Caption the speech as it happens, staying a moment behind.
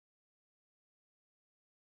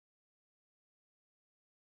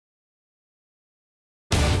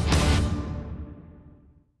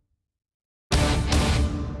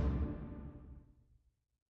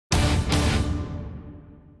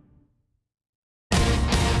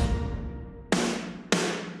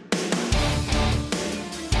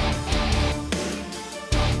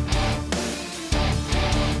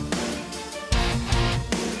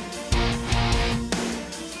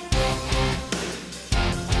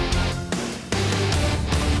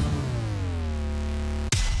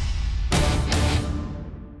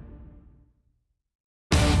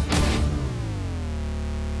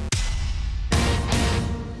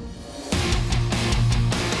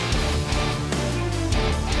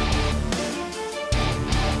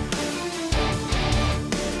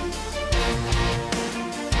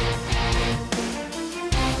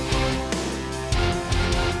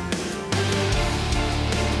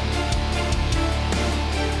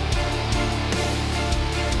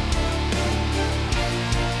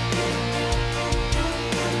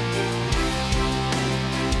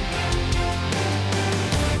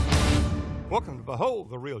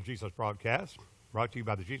Behold the Real Jesus broadcast, brought to you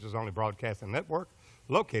by the Jesus Only Broadcasting Network,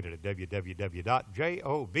 located at www.jovn.tv,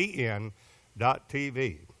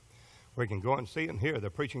 where you can go and see and hear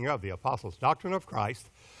the preaching of the Apostles' Doctrine of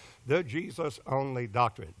Christ, the Jesus Only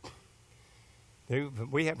Doctrine.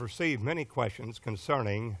 We have received many questions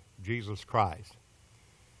concerning Jesus Christ.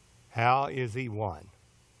 How is he one?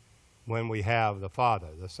 When we have the Father,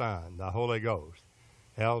 the Son, the Holy Ghost,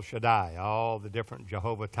 El Shaddai, all the different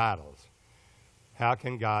Jehovah titles. How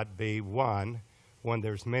can God be one when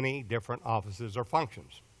there's many different offices or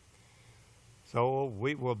functions? So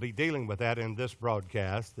we will be dealing with that in this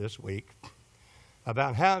broadcast this week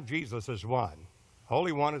about how Jesus is one.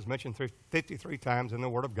 Holy One is mentioned 53 times in the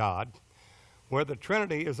Word of God, where the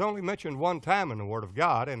Trinity is only mentioned one time in the Word of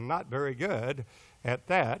God, and not very good at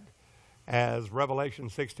that, as Revelation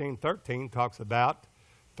 16:13 talks about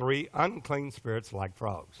three unclean spirits like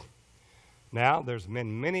frogs. Now, there's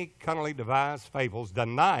been many cunningly devised fables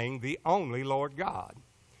denying the only Lord God.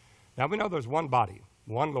 Now, we know there's one body,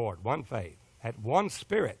 one Lord, one faith, that one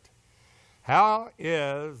Spirit. How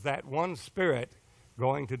is that one Spirit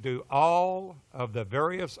going to do all of the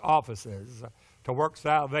various offices to work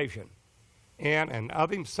salvation in and of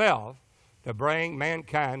himself to bring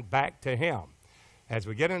mankind back to him? As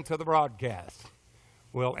we get into the broadcast,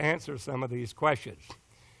 we'll answer some of these questions.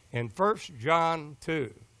 In 1 John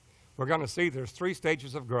 2, we're going to see there's three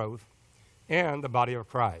stages of growth in the body of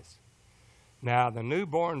Christ. Now, the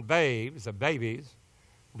newborn babes, the babies,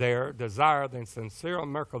 there desire the sincere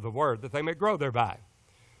milk of the word that they may grow thereby.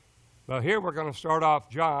 Well, here we're going to start off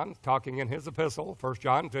John talking in his epistle, 1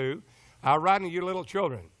 John 2. I write unto you little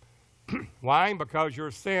children. Why? Because your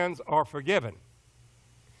sins are forgiven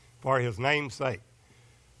for his name's sake.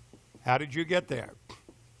 How did you get there?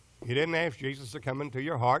 You didn't ask Jesus to come into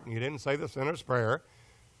your heart, and you didn't say the sinner's prayer.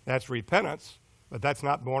 That's repentance, but that's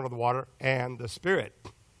not born of the water and the Spirit.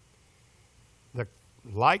 The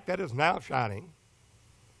light that is now shining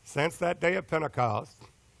since that day of Pentecost,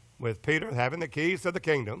 with Peter having the keys to the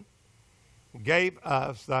kingdom, gave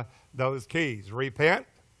us those keys. Repent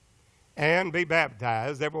and be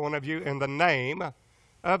baptized, every one of you, in the name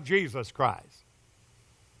of Jesus Christ,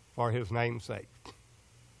 for his name's sake.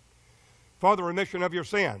 For the remission of your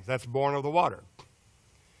sins, that's born of the water.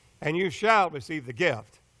 And you shall receive the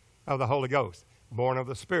gift of the Holy Ghost, born of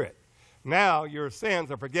the Spirit. Now your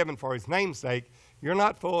sins are forgiven for his name's sake. You're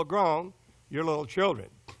not full grown, you're little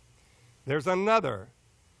children. There's another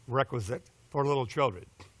requisite for little children.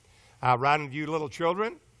 I write unto you little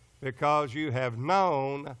children because you have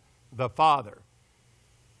known the Father.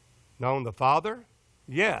 Known the Father?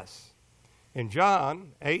 Yes. In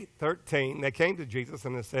John 8:13, they came to Jesus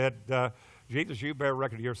and they said, Jesus, you bear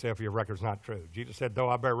record of yourself, your record's not true. Jesus said, though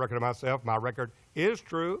I bear record of myself, my record is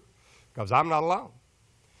true, because I'm not alone.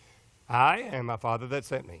 I and my Father that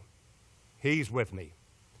sent me. He's with me.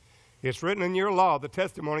 It's written in your law, the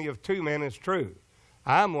testimony of two men is true.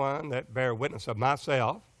 I'm one that bear witness of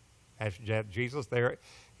myself, as Jesus there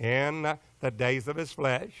in the days of his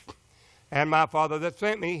flesh. And my Father that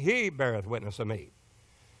sent me, he beareth witness of me.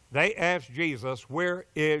 They asked Jesus, where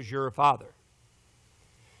is your Father?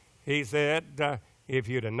 He said, if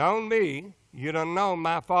you'd have known me, you'd have known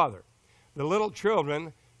my Father. The little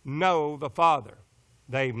children know the Father.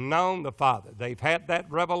 They've known the Father. They've had that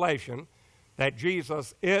revelation that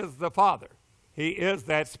Jesus is the Father. He is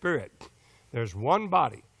that Spirit. There's one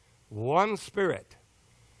body, one Spirit.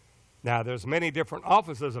 Now, there's many different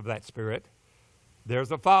offices of that Spirit.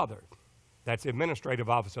 There's a Father. That's the administrative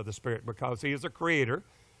office of the Spirit, because he is the creator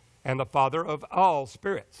and the Father of all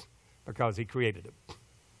spirits, because he created them.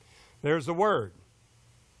 There's the Word.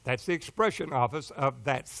 That's the expression office of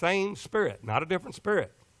that same Spirit, not a different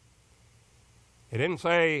Spirit. It didn't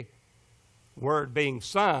say Word being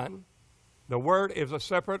Son. The Word is a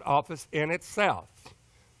separate office in itself.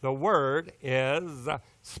 The Word is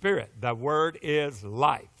Spirit. The Word is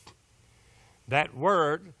life. That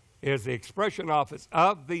Word is the expression office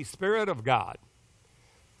of the Spirit of God,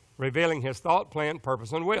 revealing his thought, plan,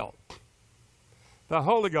 purpose, and will. The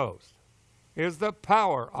Holy Ghost is the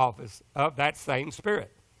power office of that same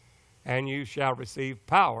Spirit. And you shall receive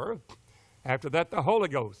power. After that, the Holy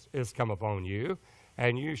Ghost is come upon you,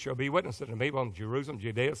 and you shall be witnesses to me from Jerusalem,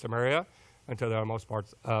 Judea, Samaria, and to the uttermost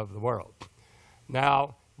parts of the world.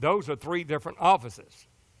 Now, those are three different offices.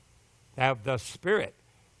 Now, the Spirit.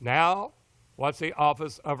 Now, what's the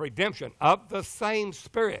office of redemption? Of the same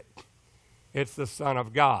Spirit. It's the Son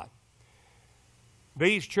of God.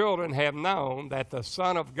 These children have known that the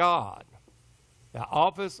Son of God, the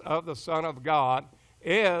office of the Son of God,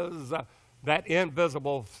 is that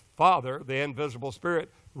invisible Father, the invisible Spirit,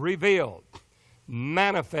 revealed,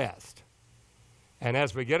 manifest. And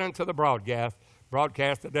as we get into the broadcast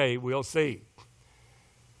today, we'll see.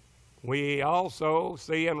 We also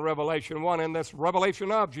see in Revelation 1, in this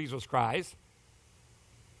revelation of Jesus Christ,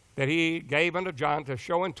 that he gave unto John to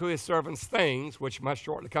show unto his servants things which must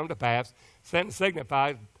shortly come to pass, sent and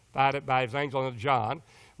signified it by his angel unto John.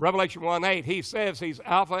 Revelation 1:8, he says he's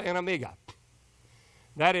Alpha and Omega.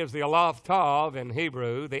 That is the Aleph Tav in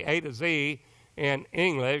Hebrew, the A to Z in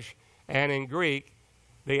English, and in Greek,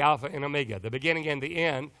 the Alpha and Omega, the beginning and the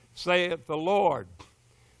end, saith the Lord.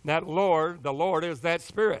 That Lord, the Lord is that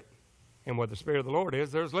Spirit. And where the Spirit of the Lord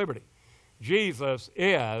is, there's liberty. Jesus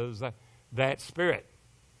is that Spirit.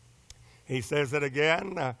 He says it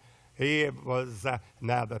again. Now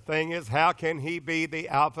the thing is, how can he be the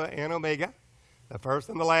Alpha and Omega, the first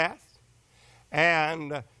and the last,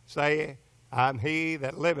 and say, I'm he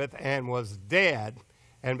that liveth and was dead,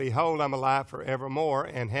 and behold, I'm alive forevermore,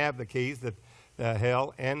 and have the keys to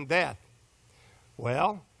hell and death?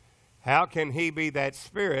 Well, how can he be that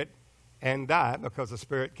Spirit and die? Because the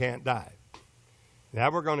Spirit can't die. Now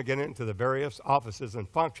we're going to get into the various offices and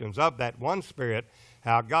functions of that one Spirit,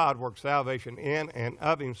 how God works salvation in and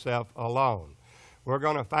of himself alone. We're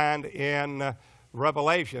going to find in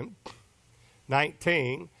Revelation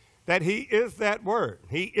 19 that he is that Word.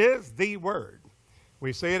 He is the Word.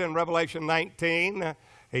 We see it in Revelation 19.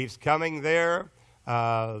 He's coming there.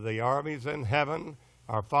 The armies in heaven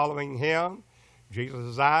are following him.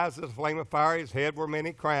 Jesus' eyes as a flame of fire. His head were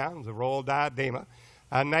many crowns, a royal diadema,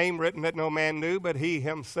 a name written that no man knew but he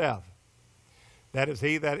himself. That is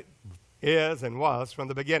he that is and was from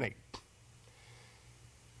the beginning.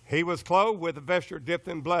 He was clothed with a vesture dipped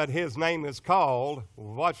in blood. His name is called,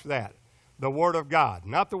 watch that, the Word of God.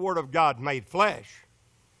 Not the Word of God made flesh,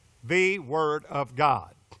 the Word of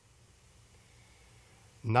God.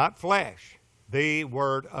 Not flesh, the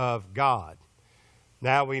Word of God.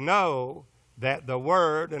 Now we know that the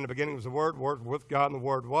Word, in the beginning was the Word with God, and the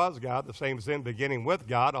Word was God. The same as in the beginning with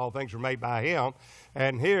God. All things were made by him.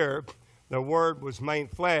 And here, the Word was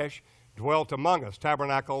made flesh, dwelt among us,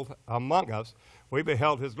 tabernacled among us. We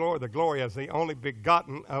beheld his glory, the glory as the only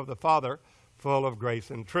begotten of the Father, full of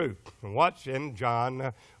grace and truth. And watch in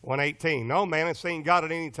John 1:18. No man has seen God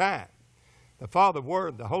at any time. The Father,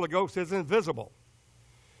 Word, the Holy Ghost is invisible.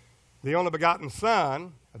 The only begotten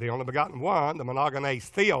Son, the only begotten One, the monogenes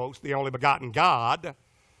theos, the only begotten God,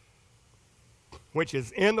 which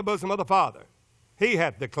is in the bosom of the Father, he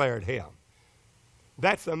hath declared him.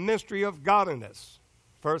 That's a mystery of godliness.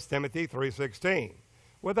 1 Timothy 3:16.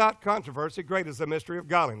 Without controversy, great is the mystery of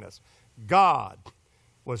godliness. God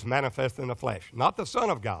was manifest in the flesh. Not the Son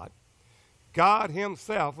of God. God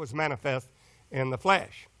himself was manifest in the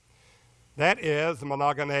flesh. That is the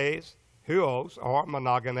monogenes huos, or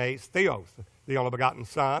monogenes theos, the only begotten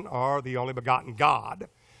Son, or the only begotten God,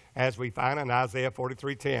 as we find in Isaiah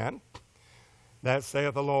 43:10. That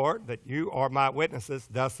saith the Lord, that you are my witnesses,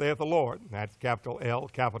 thus saith the Lord. That's capital L,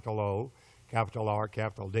 capital O, capital R,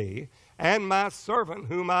 capital D. And my servant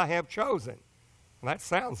whom I have chosen. Well, that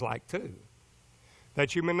sounds like two.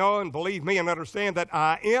 That you may know and believe me and understand that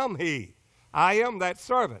I am he. I am that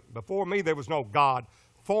servant. Before me there was no God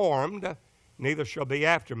formed, neither shall be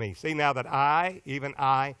after me. See now that I, even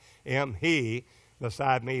I, am he.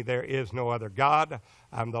 Beside me there is no other God.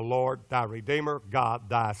 I'm the Lord, thy Redeemer, God,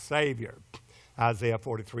 thy Savior. Isaiah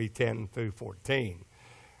 43:10 through 14.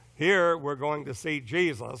 Here we're going to see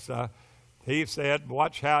Jesus. He said,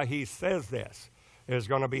 watch how he says this. There's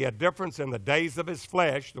going to be a difference in the days of his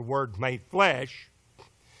flesh, the Word made flesh,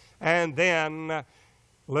 and then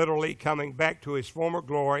literally coming back to his former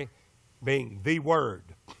glory, being the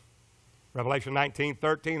Word. Revelation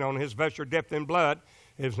 19:13, on his vesture dipped in blood,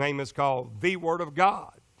 his name is called the Word of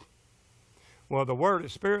God. Well, the Word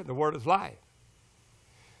is Spirit, the Word is life.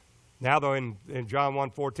 Now, though, in John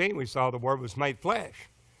 1:14, we saw the Word was made flesh.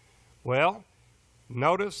 Well,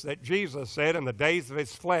 notice that Jesus said in the days of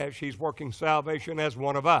his flesh, he's working salvation as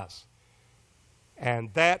one of us.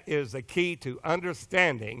 And that is the key to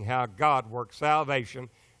understanding how God works salvation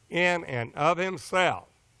in and of himself.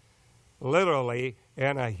 Literally,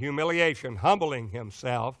 in a humiliation, humbling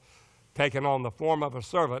himself, taking on the form of a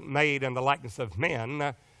servant, made in the likeness of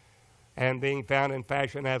men, and being found in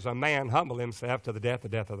fashion as a man, humbled himself to the death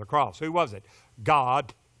of the cross. Who was it?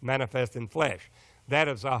 God manifest in flesh. That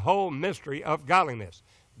is a whole mystery of godliness.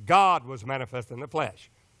 God was manifest in the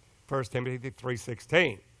flesh. 1 Timothy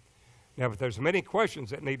 3:16. Now, but there's many questions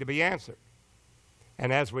that need to be answered.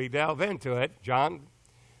 And as we delve into it, John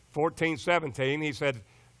 14:17, he said,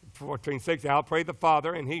 14:16, I'll pray the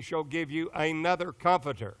Father, and he shall give you another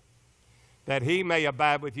comforter, that he may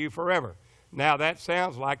abide with you forever. Now, that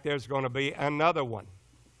sounds like there's going to be another one.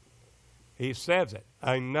 He says it,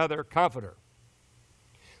 another comforter.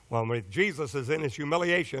 Well, when Jesus is in his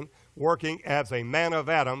humiliation, working as a man of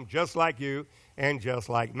Adam, just like you and just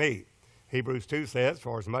like me. Hebrews 2 says,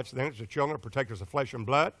 for as much then as the children are partakers of flesh and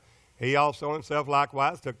blood, he also himself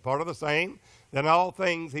likewise took part of the same. Then all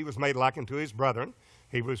things he was made like unto his brethren.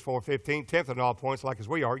 Hebrews 4:15, tenth in all points like as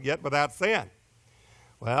we are, yet without sin.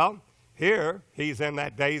 Well, here he's in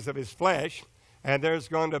that days of his flesh, and there's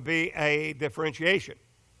going to be a differentiation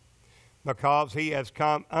because he has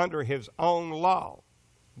come under his own law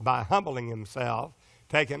by humbling himself,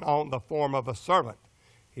 taking on the form of a servant.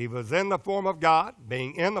 He was in the form of God,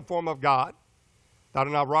 being in the form of God, thought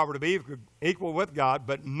it not robbery to be equal with God,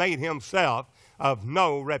 but made himself of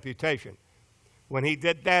no reputation. When he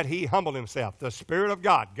did that, he humbled himself. The Spirit of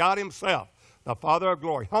God, God himself, the Father of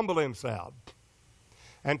glory, humbled himself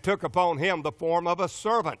and took upon him the form of a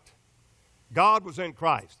servant. God was in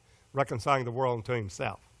Christ, reconciling the world unto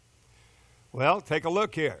himself. Well, take a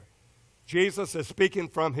look here. Jesus is speaking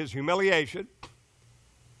from his humiliation.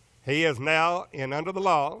 He is now under the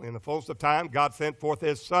law. In the fullness of time, God sent forth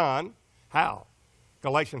his Son. How?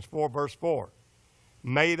 Galatians 4, verse 4.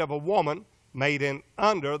 Made of a woman, made in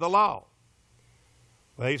under the law.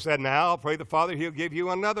 Well, he said, now I'll pray the Father, he'll give you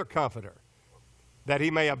another comforter, that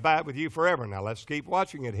he may abide with you forever. Now let's keep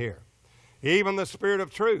watching it here. Even the Spirit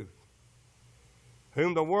of truth,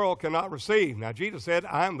 whom the world cannot receive. Now Jesus said,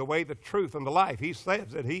 I am the way, the truth, and the life. He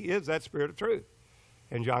says that he is that Spirit of truth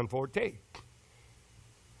in John 14.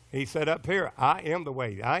 He said up here, I am the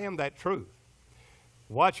way, I am that truth.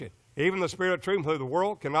 Watch it. Even the Spirit of truth, whom the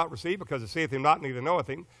world cannot receive, because it seeth him not, neither knoweth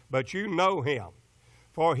him, but you know him,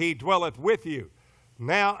 for he dwelleth with you.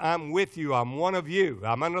 Now I'm with you, I'm one of you.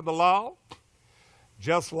 I'm under the law,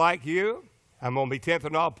 just like you. I'm going to be tenth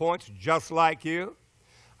in all points, just like you.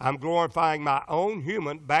 I'm glorifying my own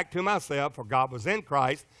human back to myself, for God was in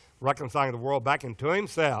Christ, reconciling the world back into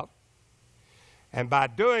himself. And by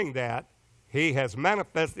doing that, he has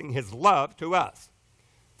manifesting his love to us.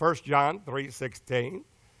 1 John 3:16,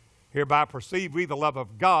 hereby perceive we the love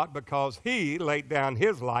of God, because he laid down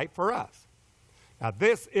his life for us. Now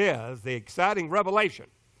this is the exciting revelation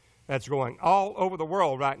that's going all over the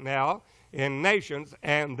world right now in nations,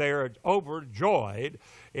 and they're overjoyed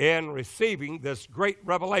in receiving this great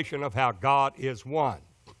revelation of how God is one.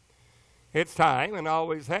 It's time, and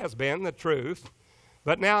always has been, the truth,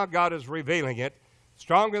 but now God is revealing it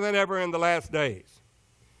stronger than ever in the last days.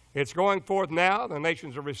 It's going forth now. The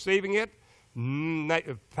nations are receiving it.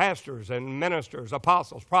 Pastors and ministers,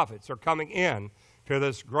 apostles, prophets are coming in to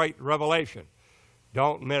this great revelation.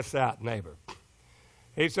 Don't miss out, neighbor.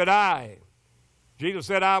 He said, Jesus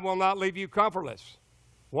said, I will not leave you comfortless.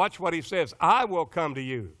 Watch what he says. I will come to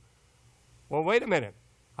you. Well, wait a minute.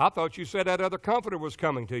 I thought you said that other comforter was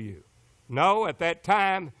coming to you. No, at that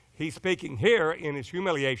time, he's speaking here in his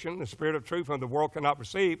humiliation, the Spirit of truth whom the world cannot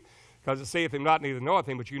receive, because it seeth him not, neither knoweth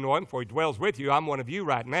him, but you know him, for he dwells with you. I'm one of you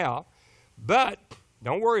right now. But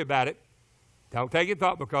don't worry about it. Don't take it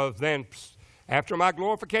thought, because then after my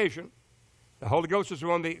glorification, the Holy Ghost is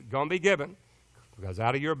going to be given, because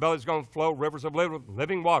out of your belly is going to flow rivers of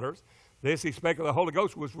living waters. This he spake of the Holy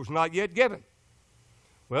Ghost, which was not yet given.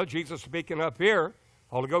 Well, Jesus speaking up here,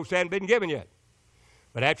 Holy Ghost hadn't been given yet.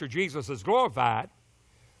 But after Jesus is glorified,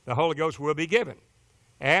 the Holy Ghost will be given.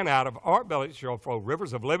 And out of our bellies shall flow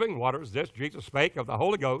rivers of living waters. This Jesus spake of the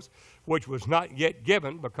Holy Ghost, which was not yet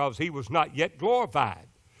given, because he was not yet glorified.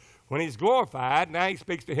 When he's glorified, now he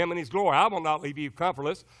speaks to him in his glory. I will not leave you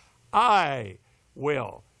comfortless. I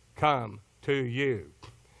will come to you.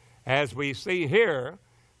 As we see here,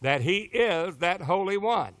 that he is that Holy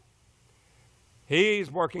One. He's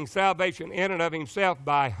working salvation in and of himself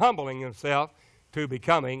by humbling himself to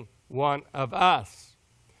becoming one of us.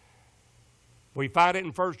 We find it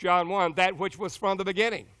in 1 John 1, that which was from the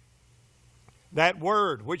beginning. That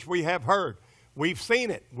word which we have heard. We've seen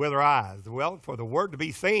it with our eyes. Well, for the word to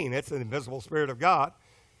be seen, it's an invisible Spirit of God.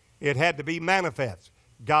 It had to be manifest.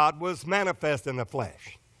 God was manifest in the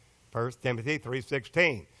flesh. 1 Timothy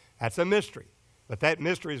 3:16. That's a mystery. But that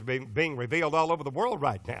mystery is being revealed all over the world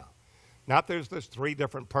right now. Not there's three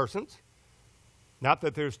different persons. Not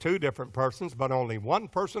that there's two different persons, but only one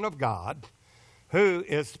person of God, who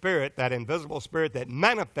is Spirit, that invisible Spirit that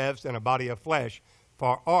manifests in a body of flesh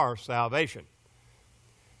for our salvation.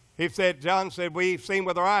 John said, we've seen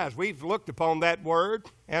with our eyes. We've looked upon that word,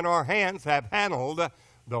 and our hands have handled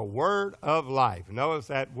the word of life. Notice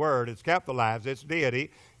that word, it's capitalized, it's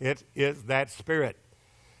deity, it is that Spirit.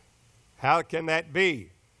 How can that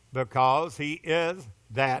be? Because he is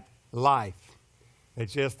that life.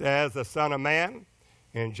 It's just as the Son of Man.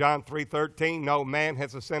 In John 3:13, no man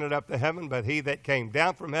has ascended up to heaven, but he that came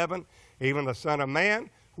down from heaven, even the Son of Man,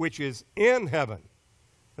 which is in heaven.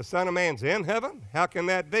 The Son of Man's in heaven? How can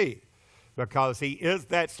that be? Because he is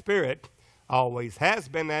that Spirit, always has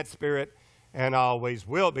been that Spirit, and always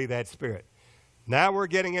will be that Spirit. Now we're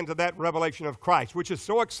getting into that revelation of Christ, which is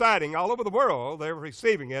so exciting all over the world. They're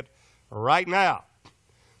receiving it right now.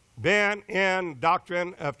 Been in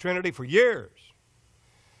doctrine of Trinity for years.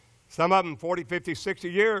 Some of them 40, 50, 60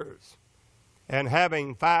 years. And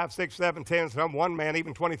having 5, 6, 7, 10, some one man,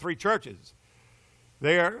 even 23 churches.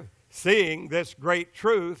 They're seeing this great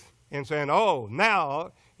truth and saying, oh,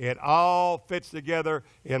 now it all fits together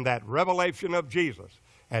in that revelation of Jesus.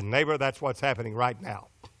 And neighbor, that's what's happening right now.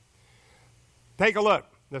 Take a look.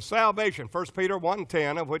 The salvation, 1 Peter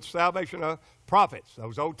 1:10, of which salvation of prophets,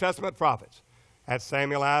 those Old Testament prophets. That's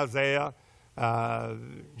Samuel, Isaiah,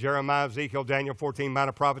 Jeremiah, Ezekiel, Daniel, 14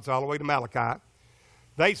 minor prophets, all the way to Malachi.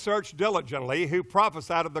 They searched diligently who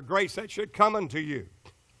prophesied of the grace that should come unto you.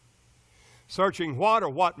 Searching what or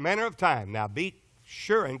what manner of time? Now be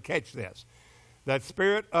sure and catch this. That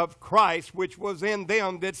Spirit of Christ which was in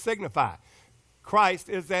them did signify. Christ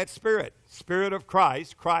is that Spirit. Spirit of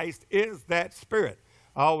Christ. Christ is that Spirit.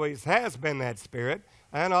 Always has been that Spirit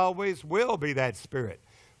and always will be that Spirit.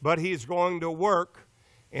 But he's going to work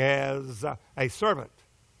as a servant.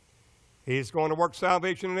 He's going to work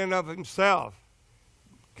salvation in and of himself,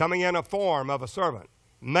 coming in a form of a servant,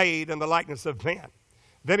 made in the likeness of men.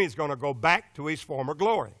 Then he's going to go back to his former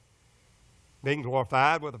glory, being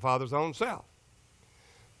glorified with the Father's own self.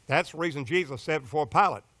 That's the reason Jesus said before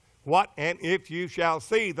Pilate, what, and if you shall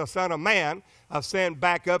see the Son of Man ascend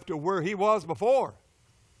back up to where he was before?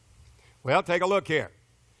 Well, take a look here.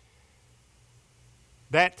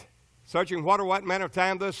 That searching what or what manner of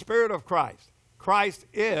time, the Spirit of Christ. Christ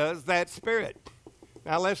is that Spirit.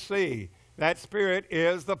 Now let's see. That Spirit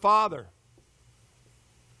is the Father.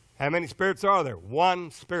 How many spirits are there?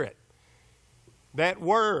 One Spirit. That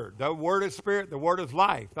Word, the Word is Spirit, the Word is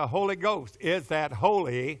life. The Holy Ghost is that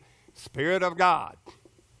Holy Spirit of God,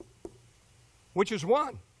 which is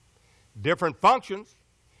one. Different functions.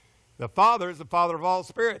 The Father is the Father of all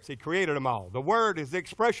spirits. He created them all. The Word is the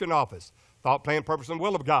expression office, thought, plan, purpose, and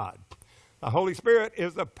will of God. The Holy Spirit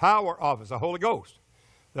is the power office, the Holy Ghost,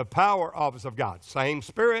 the power office of God. Same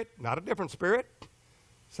Spirit, not a different Spirit,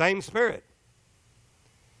 same Spirit.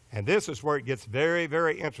 And this is where it gets very,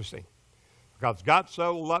 very interesting. Because God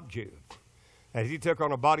so loved you that he took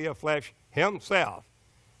on a body of flesh himself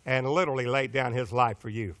and literally laid down his life for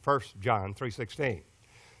you. 1 John 3:16.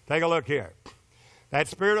 Take a look here. That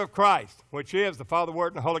Spirit of Christ, which is the Father,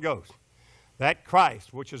 Word, and the Holy Ghost. That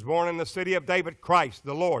Christ, which is born in the city of David, Christ,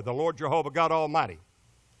 the Lord Jehovah, God Almighty,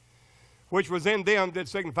 which was in them, did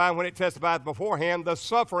signify when it testified beforehand the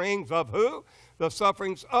sufferings of who? The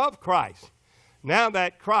sufferings of Christ. Now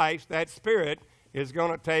that Christ, that Spirit, is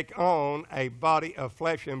going to take on a body of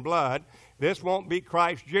flesh and blood. This won't be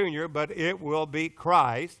Christ Jr., but it will be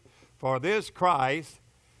Christ. For this Christ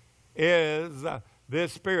is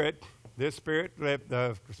this Spirit,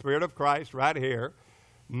 the Spirit of Christ right here,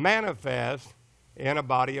 manifest in a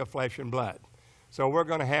body of flesh and blood. So we're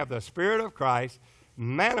going to have the Spirit of Christ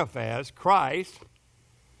manifest Christ,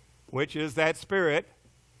 which is that Spirit,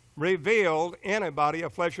 revealed in a body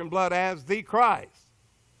of flesh and blood as the Christ.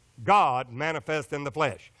 God manifest in the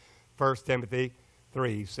flesh. 1 Timothy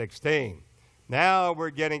 3:16. Now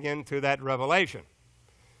we're getting into that revelation.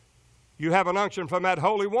 You have an unction from that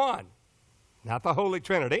Holy One, not the Holy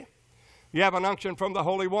Trinity. You have an unction from the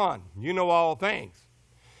Holy One. You know all things.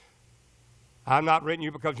 I'm not written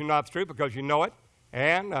you because you know the truth, because you know it,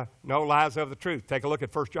 and no lies of the truth. Take a look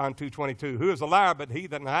at 1 John 2:22. Who is a liar but he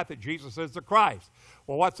that denieth that Jesus is the Christ?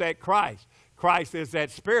 Well, what's that Christ? Christ is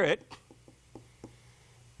that Spirit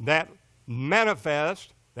that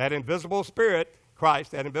manifests, that invisible Spirit, Christ,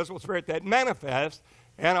 that invisible Spirit that manifests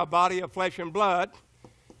in a body of flesh and blood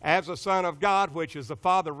as the Son of God, which is the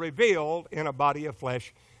Father revealed in a body of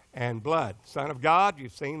flesh and blood. Son of God,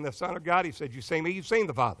 you've seen the Son of God. He said, you see me, you've seen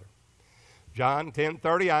the Father. John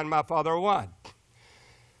 10:30, I and my Father are one.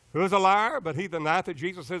 Who is a liar but he that denieth that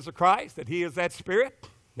Jesus is the Christ, that he is that Spirit?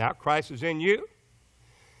 Now Christ is in you.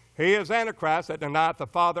 He is Antichrist that denieth the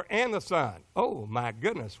Father and the Son. Oh, my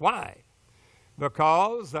goodness. Why?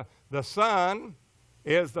 Because the Son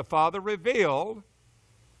is the Father revealed,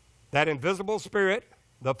 that invisible Spirit,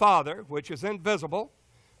 the Father, which is invisible,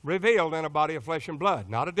 revealed in a body of flesh and blood.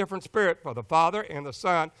 Not a different Spirit, for the Father and the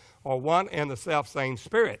Son are one and the self-same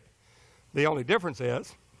Spirit. The only difference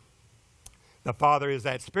is the Father is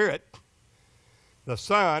that Spirit. The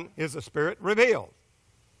Son is the Spirit revealed,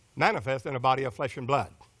 manifest in a body of flesh and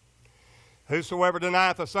blood. Whosoever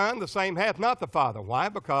denieth the Son, the same hath not the Father. Why?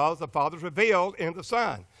 Because the Father is revealed in the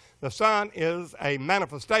Son. The Son is a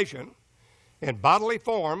manifestation in bodily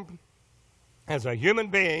form as a human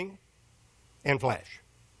being in flesh.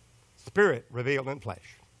 Spirit revealed in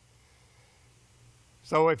flesh.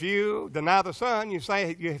 So if you deny the Son, you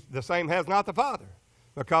say the same has not the Father,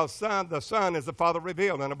 because the Son is the Father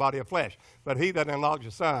revealed in a body of flesh. But he that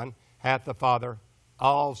enlarges the Son hath the Father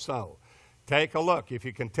also. Take a look. If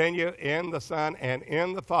you continue in the Son and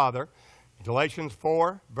in the Father, Galatians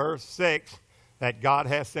 4, verse 6, that God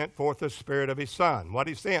has sent forth the Spirit of his Son. What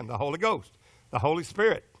he sent? The Holy Ghost, the Holy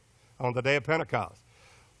Spirit on the day of Pentecost.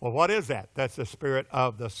 Well, what is that? That's the Spirit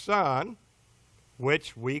of the Son,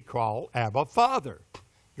 which we call Abba Father.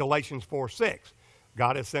 Galatians 4, 6.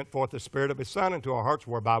 God has sent forth the Spirit of his Son into our hearts,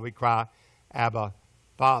 whereby we cry, Abba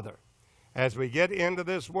Father. As we get into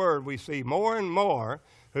this word, we see more and more,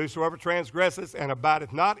 whosoever transgresseth and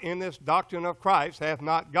abideth not in this doctrine of Christ hath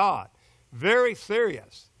not God. Very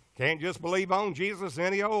serious. Can't just believe on Jesus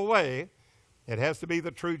any old way. It has to be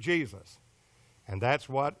the true Jesus. And that's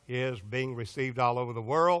what is being received all over the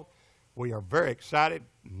world. We are very excited.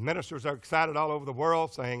 Ministers are excited all over the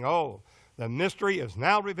world, saying, oh, the mystery is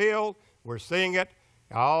now revealed. We're seeing it.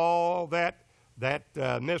 All that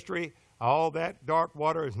mystery, all that dark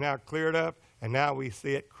water is now cleared up, and now we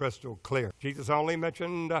see it crystal clear. Jesus only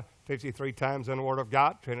mentioned 53 times in the Word of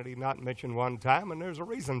God. Trinity not mentioned one time, and there's a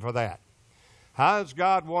reason for that. How is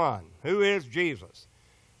God one? Who is Jesus?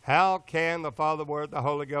 How can the Father, Word, the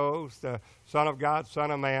Holy Ghost, the Son of God, Son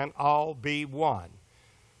of Man, all be one?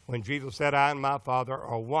 When Jesus said, I and my Father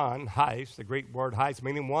are one, heis, the Greek word heis,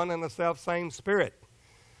 meaning one in the self-same Spirit.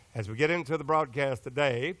 As we get into the broadcast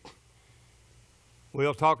today,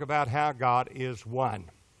 we'll talk about how God is one.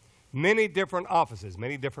 Many different offices,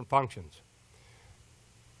 many different functions.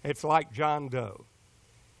 It's like John Doe.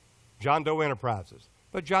 John Doe Enterprises.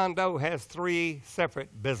 But John Doe has 3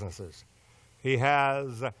 separate businesses. He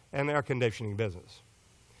has an air conditioning business.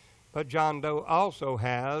 But John Doe also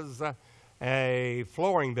has a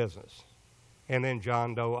flooring business. And then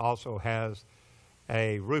John Doe also has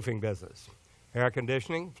a roofing business. Air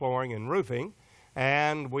conditioning, flooring, and roofing.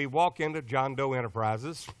 And we walk into John Doe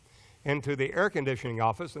Enterprises, into the air conditioning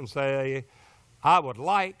office, and say, I would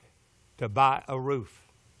like to buy a roof.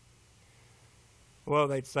 Well,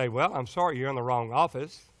 they'd say, well, I'm sorry, you're in the wrong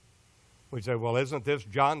office. We'd say, well, isn't this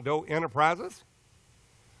John Doe Enterprises?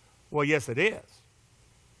 Well, yes, it is.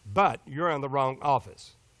 But you're in the wrong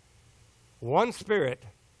office. One Spirit,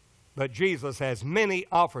 but Jesus has many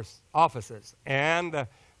offices. And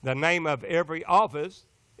the name of every office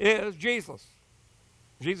is Jesus.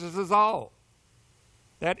 Jesus is all.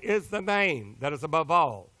 That is the name that is above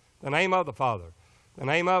all. The name of the Father, the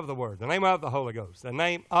name of the Word, the name of the Holy Ghost, the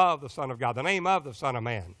name of the Son of God, the name of the Son of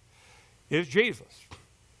Man is Jesus.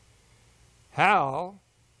 How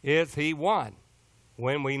is he one?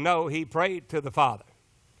 When we know he prayed to the Father,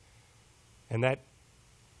 and that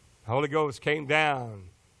Holy Ghost came down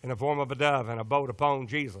in the form of a dove and abode upon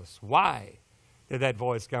Jesus. Why did that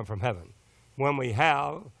voice come from heaven? When we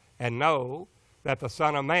have and know that the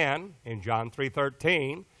Son of Man, in John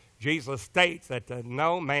 3:13, Jesus states that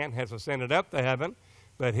no man has ascended up to heaven,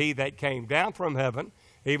 but he that came down from heaven,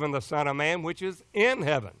 even the Son of Man which is in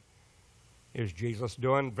heaven. Is Jesus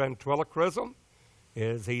doing ventriloquism?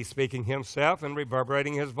 Is he speaking himself and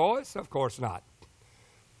reverberating his voice? Of course not.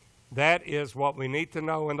 That is what we need to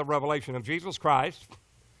know in the revelation of Jesus Christ.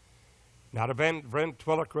 Not a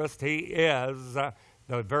ventriloquist. He is, the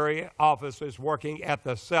very office is working at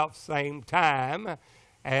the self-same time,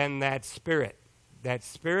 and that Spirit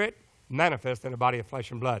manifests in the body of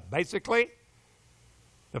flesh and blood. Basically,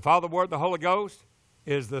 the Father, Word, the Holy Ghost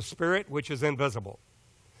is the Spirit which is invisible.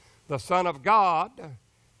 The Son of God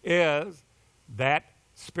is that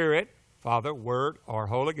Spirit, Father, Word, or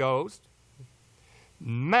Holy Ghost,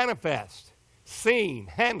 manifest, seen,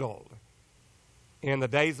 handled in the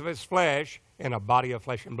days of his flesh in a body of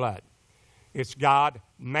flesh and blood. It's God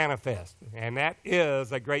manifest. And that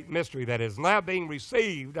is a great mystery that is now being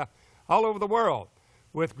received all over the world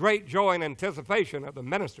with great joy and anticipation of the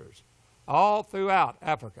ministers all throughout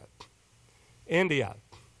Africa, India,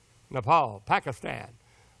 Nepal, Pakistan,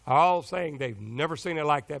 are all saying they've never seen it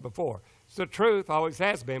like that before. It's the truth, always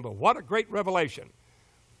has been, but what a great revelation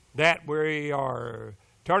that we are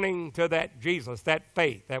turning to that Jesus, that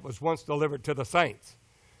faith that was once delivered to the saints.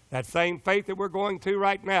 That same faith that we're going to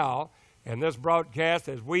right now in this broadcast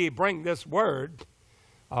as we bring this word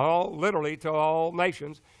literally to all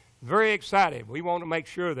nations. Very excited. We want to make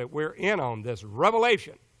sure that we're in on this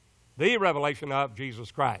revelation, the revelation of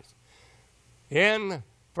Jesus Christ. In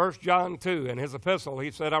 1 John 2, in his epistle,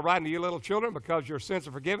 he said, I write unto you little children because your sins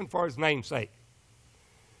are forgiven for his name's sake.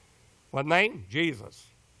 What name? Jesus.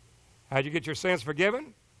 How'd you get your sins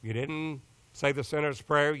forgiven? You didn't say the sinner's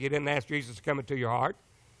prayer. You didn't ask Jesus to come into your heart.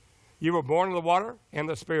 You were born of the water and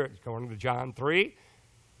the Spirit. According to John 3,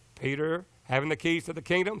 Peter, having the keys to the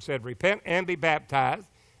kingdom, said, repent and be baptized,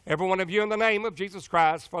 every one of you in the name of Jesus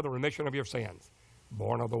Christ for the remission of your sins.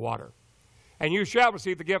 Born of the water. And you shall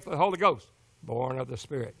receive the gift of the Holy Ghost, born of the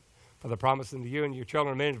Spirit. For the promise unto you and your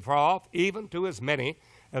children many far off, even to as many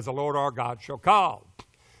as the Lord our God shall call.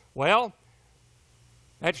 Well,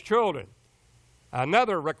 that's children.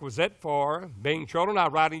 Another requisite for being children, I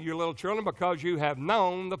write to you little children because you have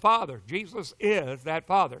known the Father. Jesus is that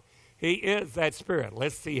Father. He is that Spirit.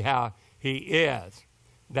 Let's see how he is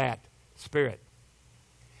that Spirit.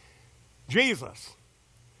 Jesus,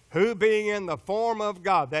 who being in the form of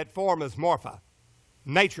God, that form is morpha,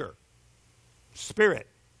 nature, spirit.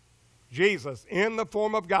 Jesus in the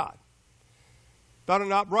form of God, thought it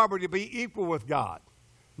not robbery to be equal with God.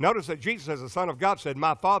 Notice that Jesus, as the Son of God, said,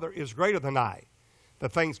 my Father is greater than I. The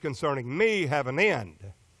things concerning me have an end.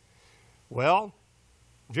 Well,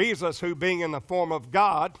 Jesus, who being in the form of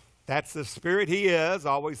God, that's the Spirit he is,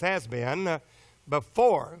 always has been,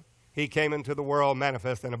 before he came into the world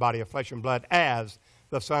manifest in a body of flesh and blood as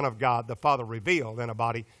the Son of God, the Father revealed in a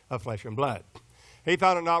body of flesh and blood. He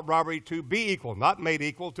found it not robbery to be equal, not made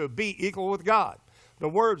equal, to be equal with God. The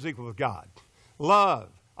Word's equal with God. Love,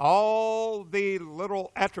 all the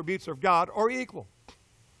little attributes of God are equal.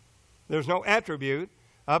 There's no attribute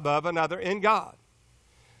above another in God.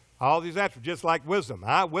 All these attributes, just like wisdom.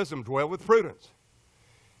 I, wisdom, dwell with prudence.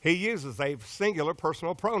 He uses a singular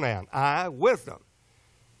personal pronoun. I, wisdom,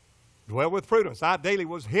 dwell with prudence. I daily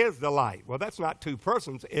was his delight. Well, that's not two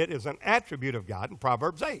persons. It is an attribute of God in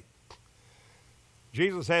Proverbs 8.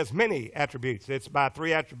 Jesus has many attributes. It's by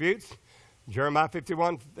three attributes. Jeremiah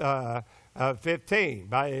 51:15,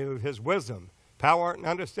 by his wisdom, power, and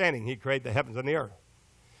understanding, he created the heavens and the earth.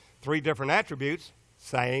 Three different attributes,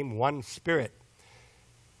 same one Spirit.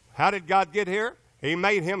 How did God get here? He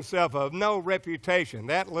made himself of no reputation.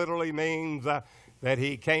 That literally means that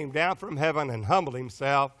he came down from heaven and humbled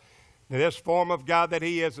himself. This form of God that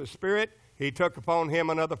he is a Spirit, he took upon him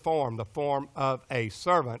another form, the form of a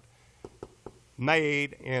servant,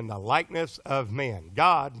 made in the likeness of men.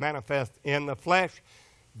 God manifest in the flesh.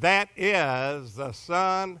 That is the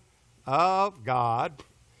Son of God,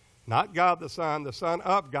 not God the Son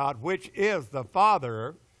of God, which is the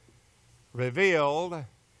Father revealed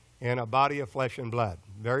in a body of flesh and blood.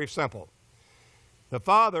 Very simple. The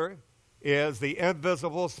Father is the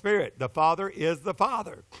invisible Spirit. The Father is the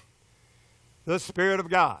Father, the Spirit of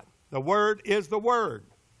God. The Word is the Word.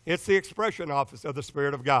 It's the expression office of the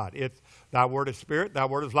Spirit of God. It's thy word is spirit, thy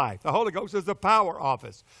word is life. The Holy Ghost is the power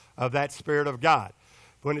office of that Spirit of God.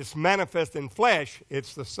 When it's manifest in flesh,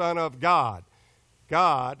 it's the Son of God.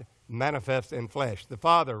 God manifest in flesh. The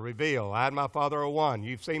Father revealed, I and my Father are one.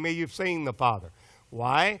 You've seen me, you've seen the Father.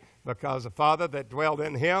 Why? Because the Father that dwelled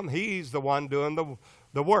in him, he's the one doing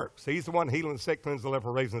the works. He's the one healing the sick, cleansing the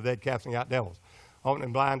leper, raising the dead, casting out devils,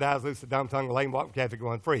 opening blind eyes, loose the dumb tongue, the lame walk, captive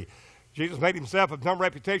going free. Jesus made himself of no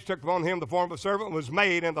reputation, took upon him the form of a servant, was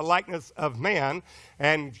made in the likeness of men,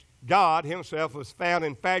 and God himself was found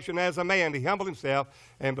in fashion as a man. He humbled himself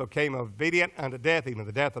and became obedient unto death, even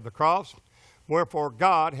the death of the cross. Wherefore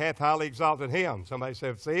God hath highly exalted him. Somebody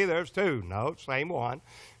said, see, there's two. No, same one.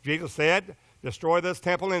 Jesus said, destroy this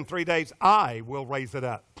temple in 3 days, I will raise it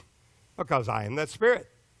up, because I am that Spirit.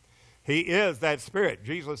 He is that Spirit.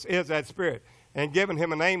 Jesus is that Spirit. And given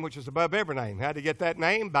him a name which is above every name. How did he get that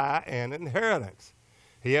name? By an inheritance.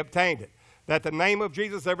 He obtained it. That the name of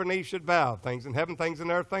Jesus every knee should bow, things in heaven, things in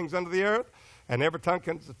earth, things under the earth, and every tongue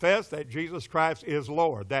confess that Jesus Christ is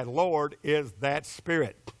Lord. That Lord is that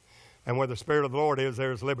Spirit. And where the Spirit of the Lord is,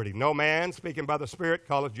 there is liberty. No man speaking by the Spirit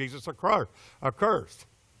calleth Jesus accursed.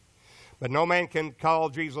 But no man can call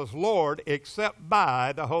Jesus Lord except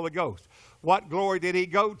by the Holy Ghost. What glory did he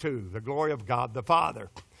go to? The glory of God the Father.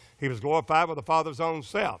 He was glorified with the Father's own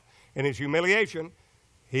self. In his humiliation,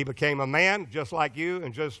 he became a man just like you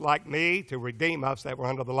and just like me to redeem us that were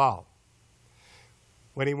under the law.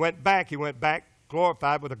 When he went back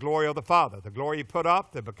glorified with the glory of the Father. The glory he put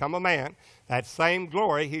off to become a man, that same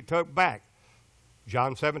glory he took back.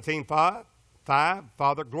 John 17:5,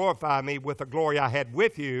 Father, glorify me with the glory I had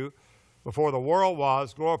with you before the world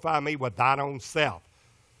was. Glorify me with thine own self.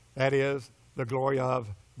 That is the glory of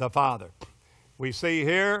the Father. We see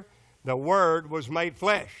here the Word was made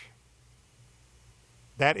flesh.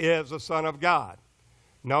 That is the Son of God.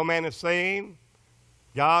 No man has seen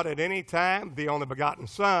God at any time, the only begotten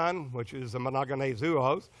Son, which is the monogenes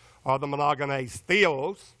huos, or the monogenes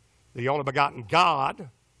theos, the only begotten God,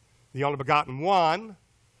 the only begotten one.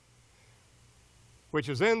 which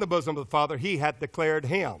is in the bosom of the Father, he hath declared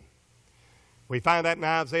him. We find that in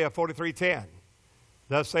Isaiah 43:10.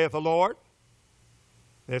 Thus saith the Lord,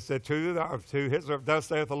 thus saith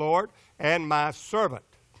the Lord, and my servant,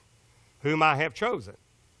 whom I have chosen,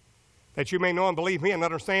 that you may know and believe me and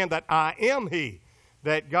understand that I am he,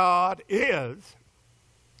 that God is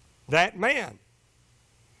that man.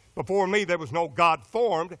 Before me there was no God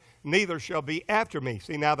formed, neither shall be after me.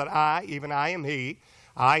 See, now that I, even I am he,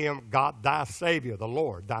 I am God thy Savior, the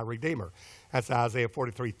Lord, thy Redeemer. That's Isaiah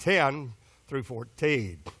 43:10 through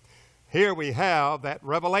 14. Here we have that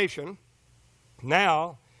revelation.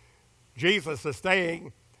 Now, Jesus is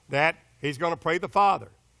saying that he's going to pray the Father.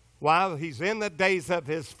 While he's in the days of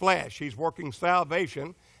his flesh, he's working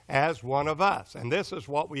salvation as one of us. And this is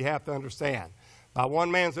what we have to understand. By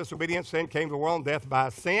one man's disobedience, sin came to the world, and death by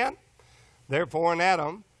sin. Therefore, in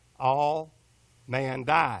Adam, all man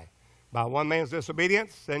die. By one man's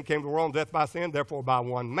disobedience, sin came to the world, and death by sin. Therefore, by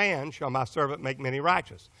one man shall my servant make many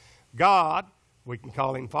righteous. God, we can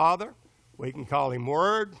call him Father. We can call him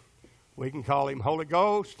Word. We can call him Holy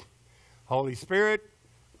Ghost, Holy Spirit,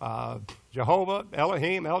 Jehovah,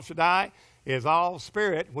 Elohim, El Shaddai, is all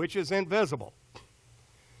spirit, which is invisible.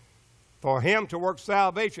 For him to work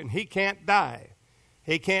salvation, he can't die.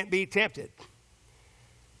 He can't be tempted.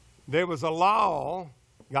 There was a law,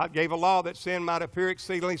 God gave a law that sin might appear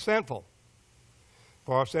exceedingly sinful.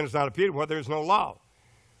 For our sin is not imputed where there is no law.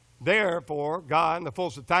 Therefore, God, in the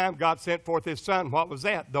fullness of time, God sent forth his Son. What was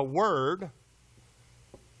that? The Word,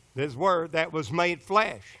 this Word that was made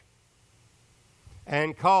flesh,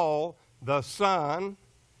 and called the Son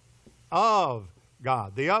of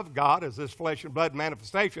God. The of God is this flesh and blood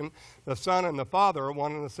manifestation. The Son and the Father are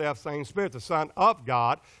one and the self-same Spirit. The Son of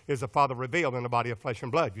God is the Father revealed in the body of flesh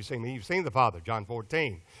and blood. You see me, you've seen the Father, John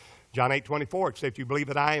 14. John 8:24, except you believe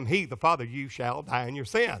that I am he, the Father, you shall die in your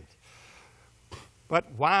sins.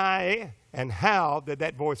 But why and how did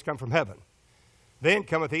that voice come from heaven? Then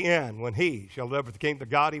cometh the end, when he shall live with the kingdom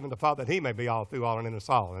of God, even the Father, that he may be all through all and in us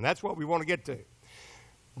all. And that's what we want to get to.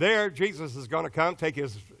 There, Jesus is going to come, take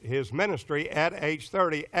his ministry at age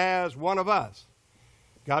 30 as one of us.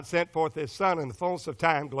 God sent forth his Son in the fullness of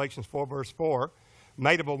time, Galatians 4, verse 4,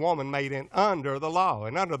 made of a woman, made in under the law,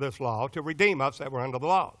 and under this law, to redeem us that were under the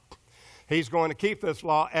law. He's going to keep this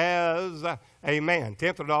law as a man,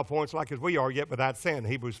 tempted at all points like as we are, yet without sin,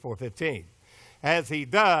 Hebrews 4:15. As he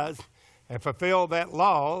does and fulfill that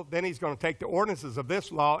law, then he's going to take the ordinances of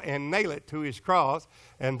this law and nail it to his cross,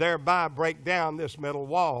 and thereby break down this middle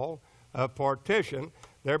wall of partition,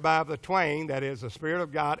 thereby the twain, that is the Spirit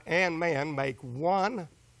of God and man, make one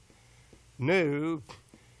new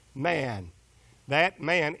man. That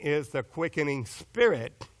man is the quickening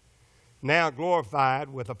Spirit, now glorified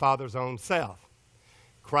with the Father's own self,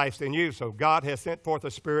 Christ in you. So God has sent forth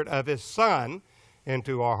the Spirit of his Son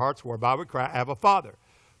into our hearts, whereby we cry, Abba, Father.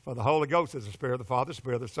 For the Holy Ghost is the Spirit of the Father,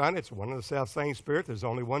 Spirit of the Son. It's one and the self-same Spirit. There's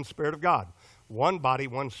only one Spirit of God. One body,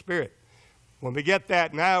 one Spirit. When we get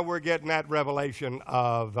that, now we're getting that revelation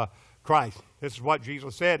of Christ. This is what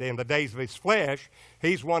Jesus said in the days of his flesh.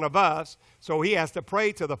 He's one of us, so he has to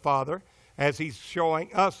pray to the Father as he's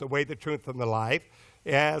showing us the way, the truth, and the life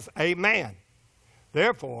as a man.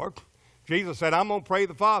 Therefore, Jesus said, I'm going to pray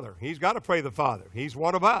the Father. He's got to pray the Father. He's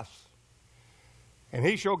one of us. And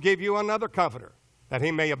he shall give you another comforter, that he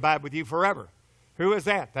may abide with you forever. Who is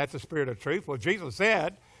that? That's the Spirit of truth. Well, Jesus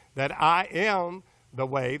said that I am the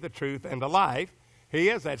way, the truth, and the life. He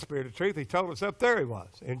is that Spirit of truth. He told us up there he was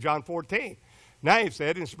in John 14. Now he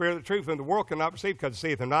said, in Spirit of the truth, whom the world cannot receive, because it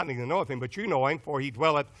seeth him not, neither knoweth him, but you know him, for he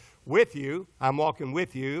dwelleth with you. I'm walking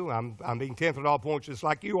with you. I'm being tempted at all points just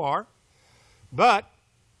like you are. But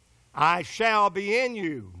I shall be in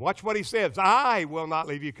you. Watch what he says. I will not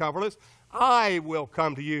leave you comfortless. I will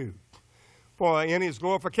come to you. For in his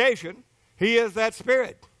glorification, he is that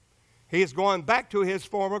Spirit. He is going back to his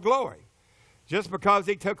former glory. Just because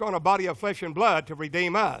he took on a body of flesh and blood to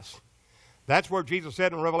redeem us. That's where Jesus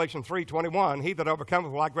said in Revelation 3:21, he that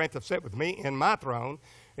overcometh will I grant to sit with me in my throne,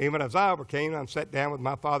 even as I overcame, I'm set down with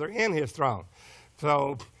my Father in his throne.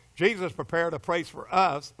 So Jesus prepared a place for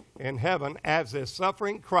us in heaven as this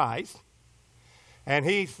suffering Christ, and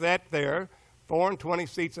he sat there 24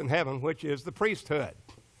 seats in heaven, which is the priesthood.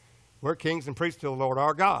 We're kings and priests to the Lord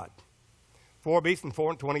our God. 4 beasts and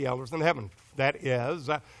 24 elders in heaven. That is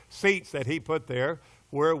seats that he put there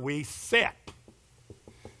where we sit.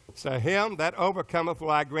 So him that overcometh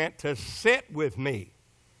will I grant to sit with me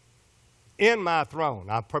in my throne.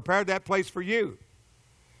 I've prepared that place for you.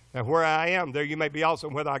 And where I am, there you may be also.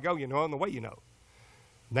 Whether I go, you know, and the way you know.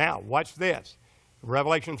 Now, watch this.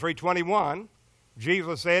 Revelation 3:21,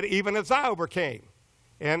 Jesus said, even as I overcame,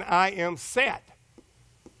 and I am set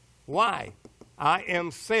Why? I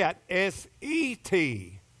am set,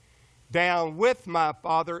 S-E-T, down with my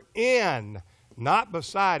Father in, not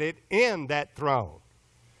beside it, in that throne.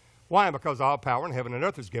 Why? Because all power in heaven and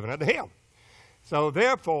earth is given unto him. So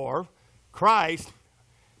therefore, Christ,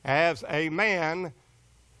 as a man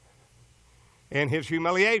in his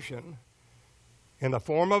humiliation, in the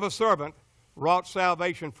form of a servant, wrought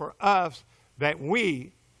salvation for us that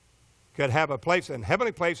we could have a place in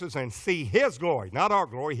heavenly places and see his glory, not our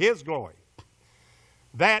glory, his glory.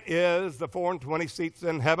 That is the 420 seats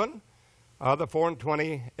in heaven, the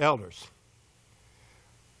 420 elders.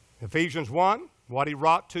 Ephesians 1, what he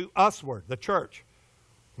wrought to usward, the church,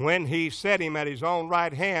 when he set him at his own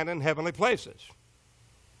right hand in heavenly places.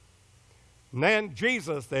 And then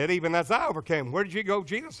Jesus said, even as I overcame. Where did you go,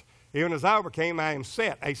 Jesus? Even as I overcame, I am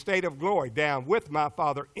set, a state of glory, down with my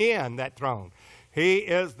Father in that throne. He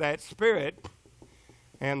is that Spirit,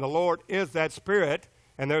 and the Lord is that Spirit,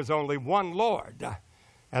 and there's only one Lord.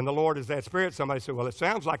 And the Lord is that Spirit. Somebody said, well, it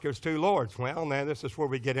sounds like there's two Lords. Well, now this is where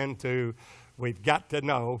we get into, we've got to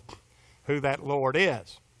know who that Lord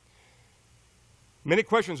is. Many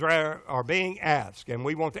questions are being asked, and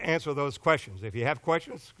we want to answer those questions. If you have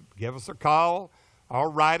questions, give us a call or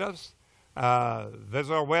write us.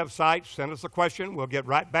 Visit our website, send us a question. We'll get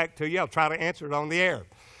right back to you. I'll try to answer it on the air.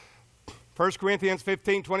 1 Corinthians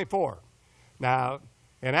 15:24. Now,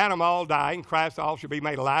 in Adam all die, in Christ all shall be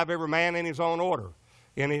made alive, every man in his own order,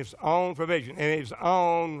 in his own provision, in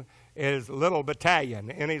his little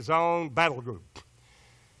battalion, in his own battle group.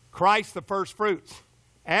 Christ the first fruits.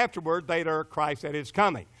 Afterward, they that are Christ at his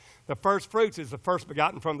coming. The first fruits is the first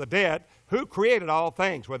begotten from the dead, who created all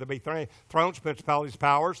things, whether it be thrones, principalities,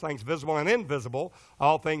 powers, things visible and invisible.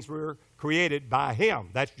 All things were created by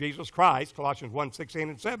him. That's Jesus Christ, Colossians 1:16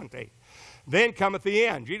 and 17. Then cometh the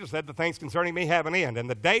end. Jesus said, the things concerning me have an end. And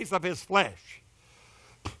the days of his flesh,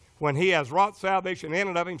 when he has wrought salvation in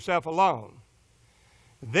and of himself alone,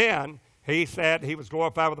 then he said he was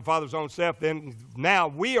glorified with the Father's own self. Then now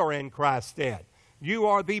we are in Christ's stead. You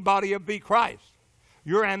are the body of the Christ.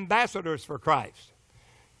 You're ambassadors for Christ.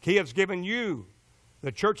 He has given you,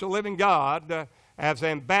 the church of the living God, as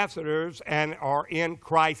ambassadors and are in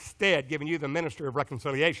Christ's stead, giving you the ministry of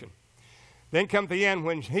reconciliation. Then comes the end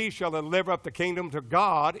when he shall deliver up the kingdom to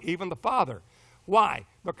God, even the Father. Why?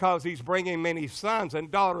 Because he's bringing many sons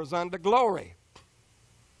and daughters unto glory.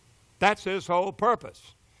 That's his whole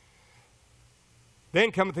purpose.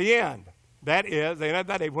 Then cometh the end. That is,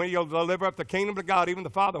 when he'll deliver up the kingdom to God, even the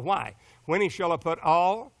Father. Why? When he shall have put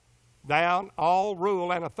all down, all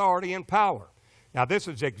rule and authority and power. Now, this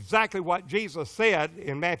is exactly what Jesus said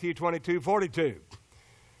in Matthew 22:42.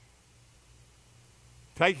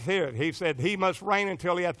 Take here. He said, he must reign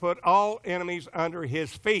until he hath put all enemies under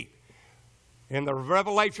his feet. In the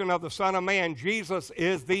revelation of the Son of Man, Jesus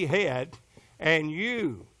is the head, and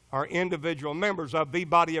you are individual members of the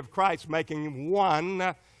body of Christ, making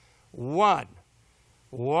one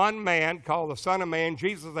man called the Son of Man.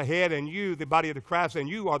 Jesus the head, and you the body of the Christ, and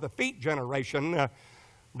you are the feet generation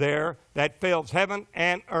there that fills heaven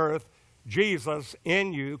and earth. Jesus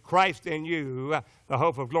in you, Christ in you, the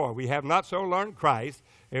hope of glory. We have not so learned Christ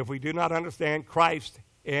if we do not understand Christ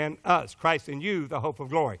in us. Christ in you, the hope of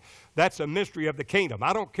glory. That's a mystery of the kingdom.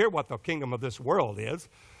 I don't care what the kingdom of this world is.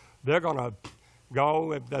 They're going to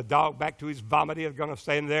go, the dog back to his vomit is going to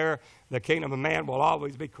stay in there. The kingdom of man will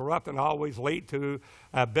always be corrupt and always lead to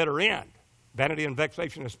a bitter end. Vanity and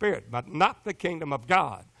vexation of spirit, but not the kingdom of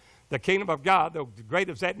God. The kingdom of God, the great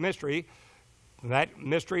is that mystery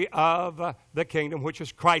of the kingdom, which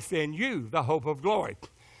is Christ in you, the hope of glory.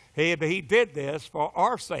 He did this for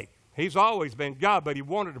our sake. He's always been God, but he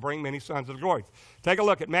wanted to bring many sons of glory. Take a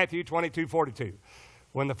look at Matthew 22:42.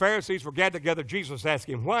 When the Pharisees were gathered together, Jesus asked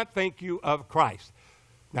him, what think you of Christ?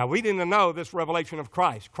 Now, we didn't know this revelation of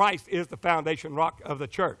Christ. Christ is the foundation rock of the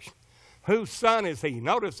church. Whose son is he?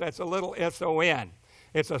 Notice that's a little S-O-N.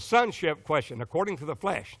 It's a sonship question, according to the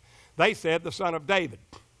flesh. They said the son of David.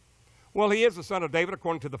 Well, he is the son of David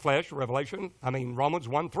according to the flesh, Romans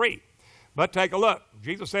 1:3. But take a look.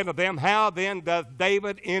 Jesus said to them, how then does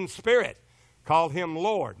David in spirit call him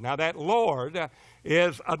Lord? Now, that Lord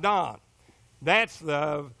is Adon. That's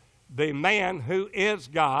the man who is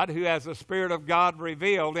God, who has the Spirit of God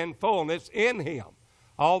revealed in fullness in him.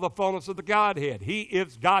 All the fullness of the Godhead. He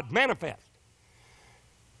is God manifest.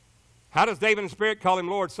 How does David in spirit call him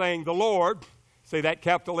Lord, saying the Lord? See that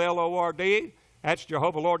capital L-O-R-D? That's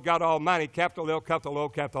Jehovah Lord God Almighty. Capital L, capital O,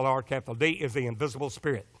 capital R, capital D is the invisible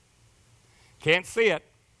Spirit. Can't see it.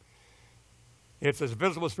 It's his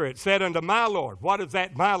visible Spirit. Said unto my Lord. What is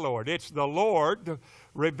that, my Lord? It's the Lord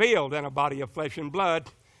revealed in a body of flesh and blood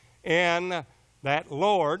in that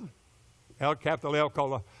Lord, L capital L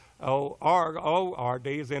capital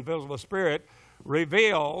O-R-D is the invisible spirit,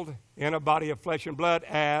 revealed in a body of flesh and blood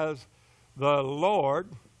as the Lord,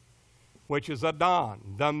 which is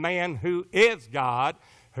Adon, the man who is God,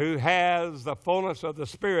 who has the fullness of the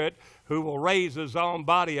Spirit, who will raise his own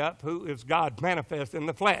body up, who is God manifest in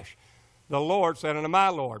the flesh. The Lord said unto my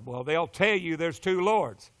Lord. Well, they'll tell you there's two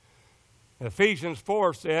Lords. Ephesians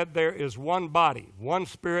 4 said there is one body, one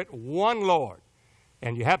Spirit, one Lord.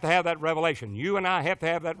 And you have to have that revelation. You and I have to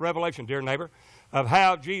have that revelation, dear neighbor, of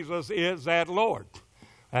how Jesus is that Lord.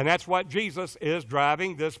 And that's what Jesus is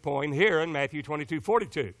driving this point here in Matthew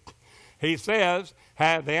 22:42. He says,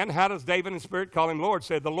 how does David in spirit call him Lord?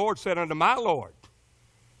 Said, the Lord said unto my Lord.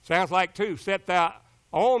 Sounds like two. Set thou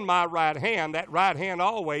on my right hand. That right hand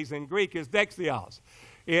always in Greek is dextheos.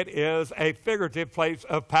 It is a figurative place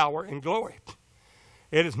of power and glory.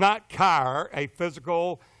 It is not Kyr, a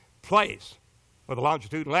physical place with a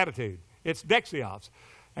longitude and latitude. It's dextheos.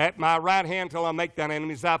 At my right hand till I make thine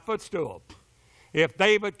enemies thy footstool. If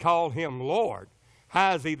David called him Lord,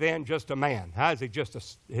 how is he then just a man? How is he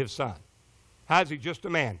just his son? How is he just a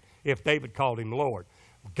man if David called him Lord?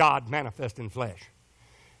 God manifest in flesh.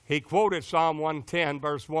 He quoted Psalm 110,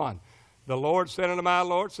 verse 1. The Lord said unto my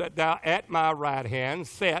Lord, set thou at my right hand,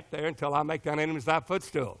 set there until I make thine enemies thy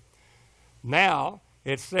footstool. Now,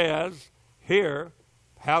 it says here,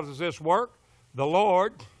 how does this work? The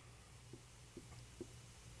Lord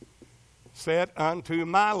said unto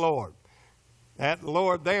my Lord. That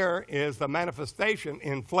Lord there is the manifestation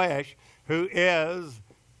in flesh, who is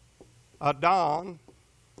Adon.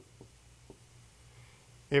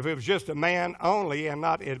 If it was just a man only and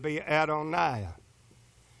not, it'd be Adonai.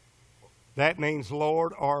 That means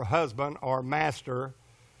Lord or husband or master.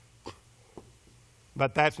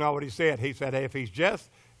 But that's not what he said. He said if he's just,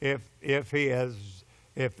 if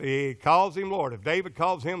he calls him Lord, if David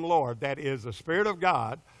calls him Lord, that is the Spirit of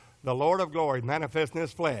God, the Lord of glory, manifest in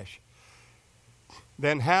his flesh.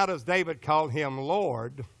 Then how does David call him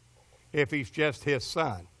Lord if he's just his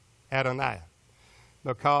son, Adonai?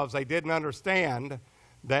 Because they didn't understand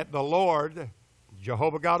that the Lord,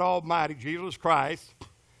 Jehovah God Almighty, Jesus Christ,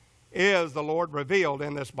 is the Lord revealed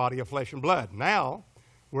in this body of flesh and blood. Now,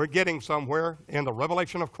 we're getting somewhere in the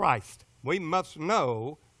revelation of Christ. We must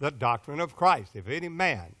know the doctrine of Christ. If any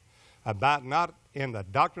man abide not in the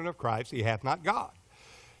doctrine of Christ, he hath not God.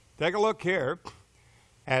 Take a look here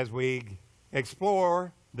as we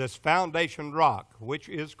explore this foundation rock, which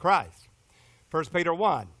is Christ. 1 Peter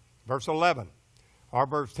 1, verse 11, or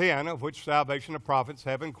verse 10, of which salvation the prophets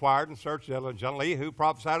have inquired and searched diligently, who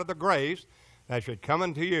prophesied of the grace that should come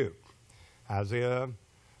unto you. Isaiah,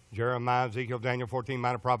 Jeremiah, Ezekiel, Daniel, 14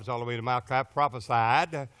 minor prophets, all the way to Malachi,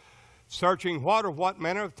 prophesied, searching what or what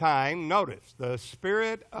manner of time. Notice, the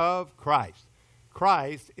Spirit of Christ.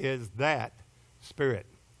 Christ is that Spirit.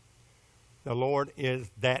 The Lord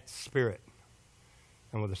is that Spirit.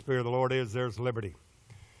 And where the Spirit of the Lord is, there's liberty.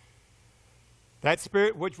 That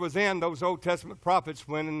Spirit which was in those Old Testament prophets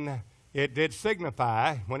when it did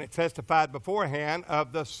signify, when it testified beforehand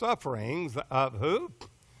of the sufferings of who?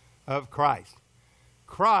 Of Christ.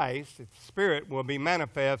 Christ, Spirit, will be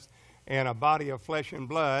manifest in a body of flesh and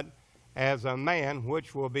blood as a man,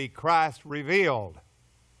 which will be Christ revealed.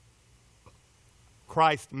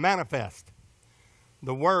 Christ manifest.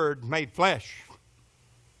 The Word made flesh.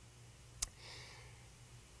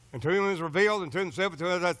 And to whom is revealed, and to himself, and to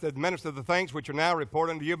us that administer the things which are now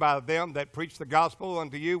reported unto you by them that preach the gospel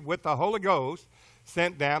unto you with the Holy Ghost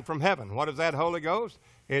sent down from heaven. What is that Holy Ghost?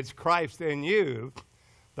 It's Christ in you,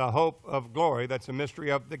 the hope of glory. That's the mystery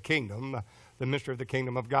of the kingdom, the mystery of the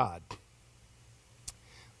kingdom of God.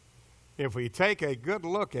 If we take a good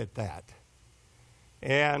look at that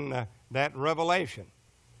and that revelation,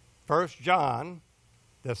 1 John,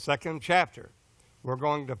 the 2nd chapter, we're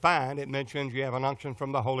going to find it mentions you have an unction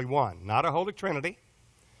from the Holy One, not a Holy Trinity.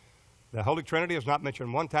 The Holy Trinity is not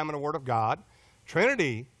mentioned one time in the Word of God.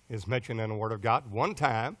 Trinity is mentioned in the Word of God one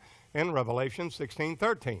time in Revelation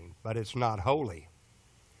 16:13, but it's not holy.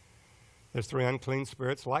 There's three unclean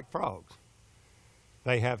spirits like frogs.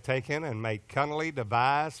 They have taken and made cunningly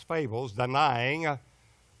devised fables denying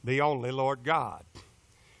the only Lord God,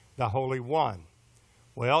 the Holy One.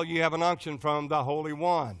 Well, you have an unction from the Holy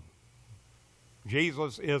One.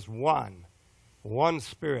 Jesus is one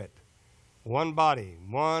Spirit, one body,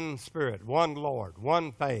 one Spirit, one Lord,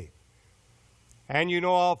 one faith. And you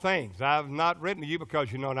know all things. I've not written to you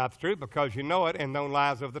because you know not the truth, because you know it and know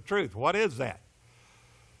lies of the truth. What is that?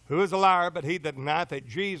 Who is a liar but he that denieth that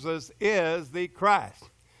Jesus is the Christ?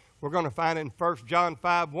 We're going to find in 1 John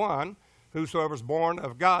 5:1, whosoever is born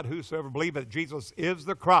of God, whosoever believeth that Jesus is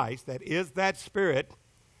the Christ, that is that Spirit,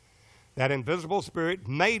 that invisible Spirit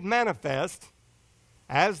made manifest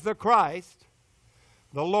as the Christ,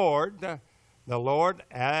 the Lord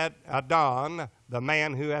Adon, the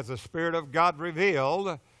man who has the Spirit of God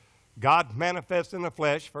revealed, God manifest in the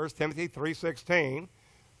flesh, 1 Timothy 3:16,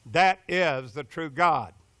 that is the true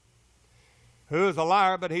God. Who is a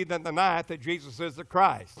liar but he that denieth that Jesus is the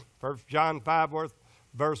Christ? 1 John 5,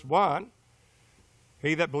 verse 1,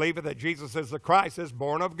 he that believeth that Jesus is the Christ is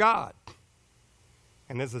born of God.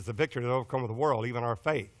 And this is the victory that overcometh the world, even our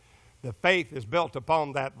faith. The faith is built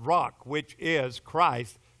upon that rock, which is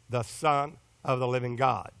Christ, the Son of the living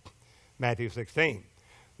God. Matthew 16.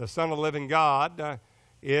 The Son of the living God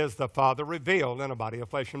is the Father revealed in a body of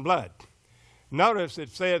flesh and blood. Notice it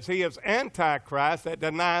says he is Antichrist that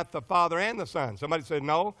denieth the Father and the Son. Somebody said,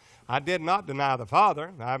 no, I did not deny the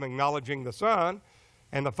Father. I'm acknowledging the Son,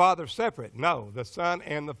 and the Father separate. No, the Son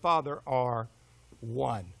and the Father are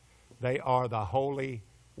one. They are the Holy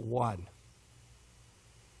One.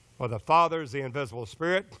 For the Father is the invisible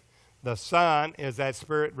Spirit. The Son is that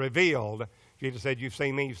Spirit revealed. Jesus said, you've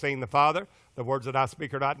seen me, you've seen the Father. The words that I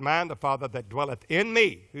speak are not mine. The Father that dwelleth in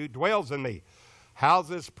me, who dwells in me,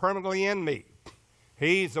 houses permanently in me.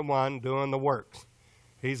 He's the one doing the works.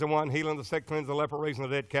 He's the one healing the sick, cleansing the leper, raising the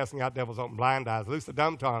dead, casting out devils, open blind eyes, loose the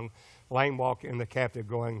dumb tongue, lame walk, and the captive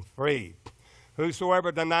going free.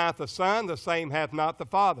 Whosoever denieth the Son, the same hath not the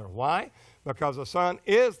Father. Why? Because the Son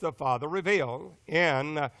is the Father revealed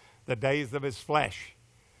in the days of his flesh.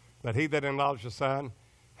 But he that acknowledges the Son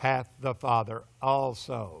hath the Father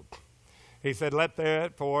also. He said, let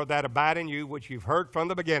therefore that abide in you which you've heard from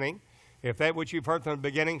the beginning. If that which you've heard from the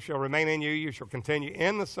beginning shall remain in you, you shall continue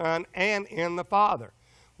in the Son and in the Father.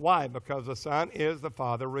 Why? Because the Son is the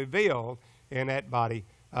Father revealed in that body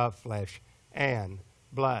of flesh and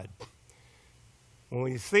blood. When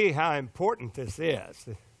we see how important this is,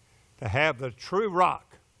 to have the true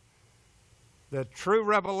rock, the true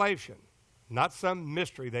revelation, not some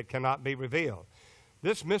mystery that cannot be revealed.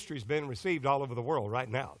 This mystery has been received all over the world right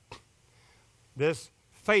now. This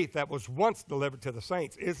faith that was once delivered to the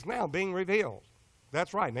saints is now being revealed.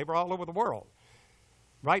 That's right, they were all over the world.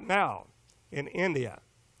 Right now, in India,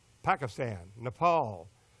 Pakistan, Nepal,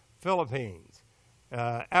 Philippines,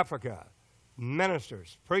 Africa,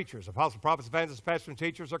 ministers, preachers, apostles, prophets, evangelists, pastors, and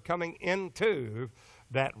teachers are coming into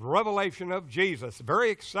that revelation of Jesus.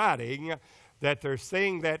 Very exciting that they're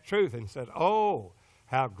seeing that truth and said, oh,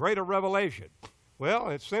 how great a revelation. Well,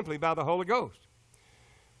 it's simply by the Holy Ghost.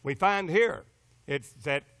 We find here, it's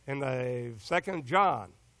that in the 2nd John,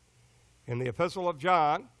 in the epistle of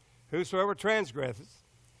John, whosoever transgresseth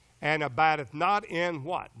and abideth not in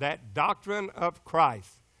what? That doctrine of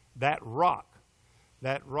Christ, that rock,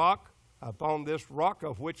 upon this rock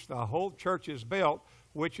of which the whole church is built,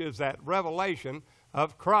 which is that revelation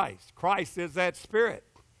of Christ. Christ is that Spirit.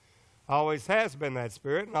 Always has been that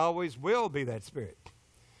Spirit and always will be that Spirit.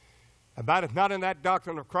 Abideth not in that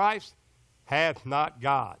doctrine of Christ, hath not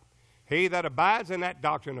God. He that abides in that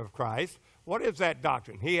doctrine of Christ, what is that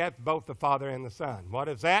doctrine? He hath both the Father and the Son. What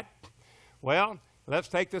is that? Well, let's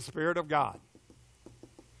take the Spirit of God.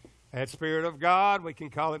 That Spirit of God, we can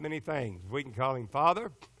call it many things. We can call him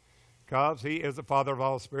Father, because he is the Father of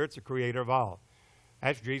all spirits, the creator of all.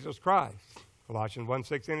 That's Jesus Christ. Colossians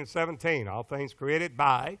 1:16 and 17, all things created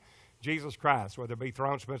by Jesus Christ, whether it be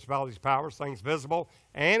thrones, principalities, powers, things visible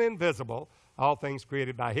and invisible, all things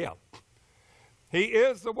created by him. He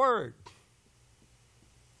is the Word.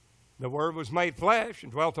 The Word was made flesh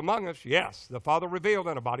and dwelt among us, yes. The Father revealed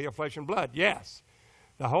in a body of flesh and blood, yes.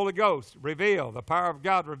 The Holy Ghost revealed, the power of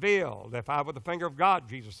God revealed. If I with the finger of God,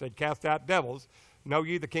 Jesus said, cast out devils, know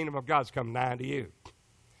ye the kingdom of God is come nigh unto you.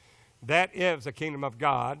 That is the kingdom of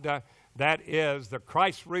God. That is the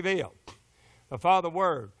Christ revealed. The Father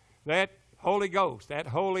Word, that Holy Ghost, that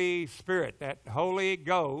Holy Spirit, that Holy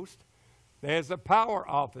Ghost, there's the power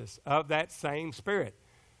office of that same Spirit.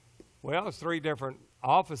 Well, it's 3 different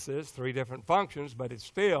offices, 3 different functions, but it's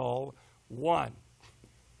still one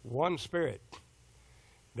Spirit.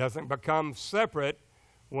 Doesn't become separate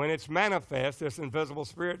when it's manifest, this invisible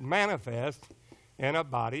Spirit manifest in a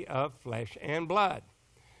body of flesh and blood.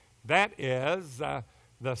 That is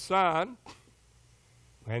the Son,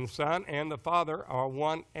 and Son and the Father are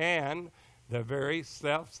one and the very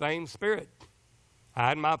self-same Spirit.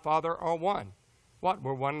 I and my Father are one. What?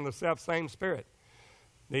 We're one in the self-same Spirit.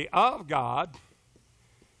 The of God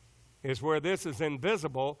is where this is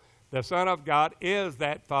invisible. The Son of God is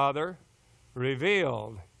that Father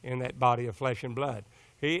revealed in that body of flesh and blood.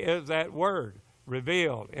 He is that Word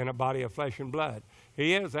revealed in a body of flesh and blood.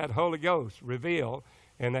 He is that Holy Ghost revealed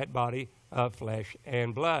in that body of flesh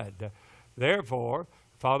and blood. Therefore,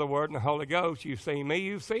 Father, Word, and the Holy Ghost, you've seen me,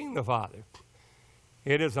 you've seen the Father.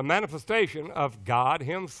 It is a manifestation of God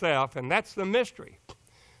himself, and that's the mystery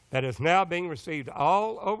that is now being received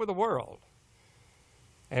all over the world.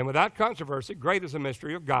 And without controversy, great is the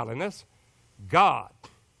mystery of godliness. God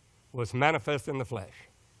was manifest in the flesh,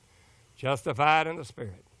 justified in the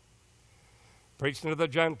Spirit, preached unto the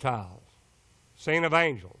Gentiles, seen of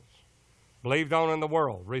angels, believed on in the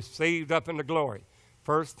world, received up into glory.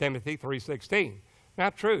 1 Timothy 3:16. Now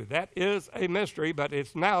true, that is a mystery, but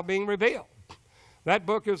it's now being revealed. That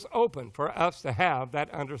book is open for us to have that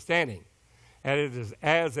understanding. And it is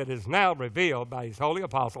as it is now revealed by his holy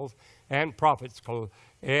apostles and prophets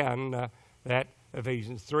in that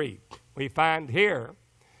Ephesians 3. We find here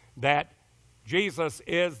that Jesus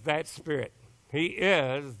is that Spirit. He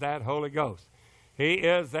is that Holy Ghost. He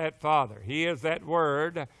is that Father. He is that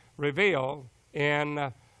Word revealed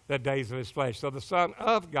in the days of his flesh. So the Son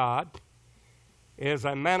of God is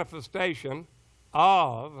a manifestation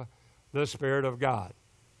of the Spirit of God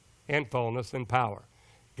in fullness and power.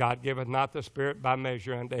 God giveth not the Spirit by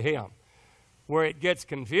measure unto him. Where it gets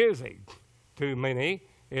confusing to many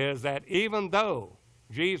is that even though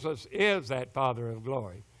Jesus is that Father of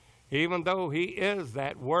glory, even though he is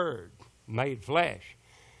that Word made flesh,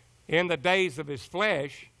 in the days of his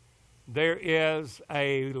flesh, there is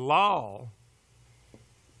a law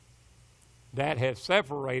that has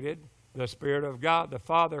separated the Spirit of God, the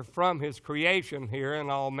Father, from his creation here in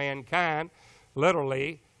all mankind,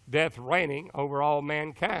 literally death reigning over all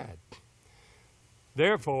mankind.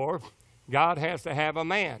 Therefore, God has to have a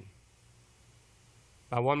man.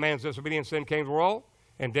 By one man's disobedience, sin came to the world,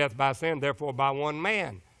 and death by sin. Therefore, by one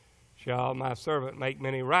man shall my servant make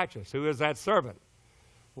many righteous. Who is that servant?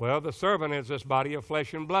 Well, the servant is this body of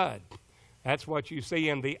flesh and blood. That's what you see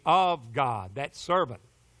in the of God, that servant.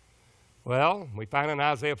 Well, we find in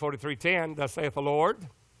Isaiah 43:10, thus saith the Lord,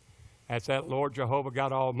 that's that Lord Jehovah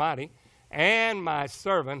God Almighty, and my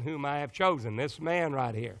servant whom I have chosen, this man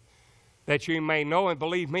right here, that you may know and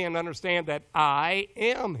believe me and understand that I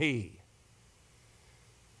am he.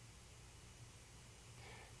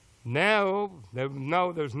 Now,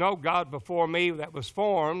 there's no God before me that was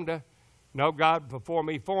formed, no God before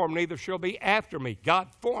me formed, neither shall be after me. God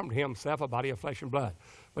formed himself a body of flesh and blood.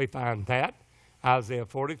 We find that, Isaiah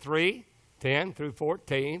 43:10 through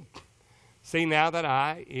 14. See now that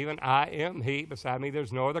I, even I am he, beside me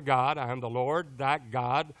there's no other God. I am the Lord thy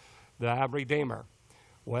God, thy Redeemer.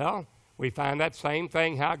 Well, we find that same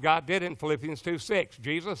thing how God did it in Philippians 2:6.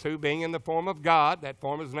 Jesus, who being in the form of God, that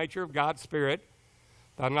form is the nature of God's Spirit,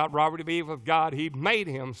 thought not robbery to be equal with God, he made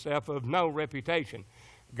himself of no reputation.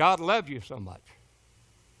 God loved you so much.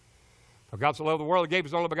 For God so loved the world, he gave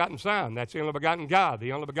his only begotten Son. That's the only begotten God,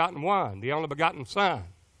 the only begotten one, the only begotten Son.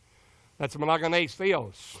 That's the monogenes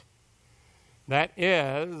theos. That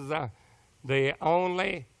is the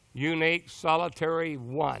only unique, solitary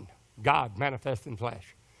one, God manifest in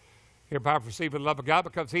flesh. Hereby perceive the love of God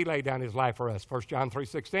because he laid down his life for us, 1 John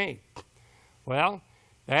 3:16. Well,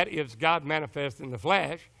 that is God manifest in the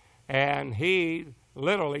flesh, and he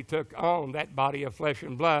literally took on that body of flesh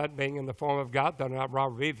and blood, being in the form of God, though not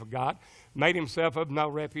robbery of God, made himself of no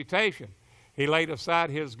reputation. He laid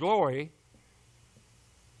aside his glory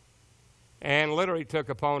and literally took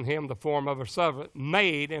upon him the form of a servant,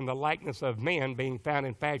 made in the likeness of men, being found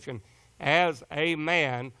in fashion as a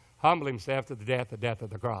man, humbled himself to the death of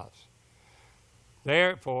the cross.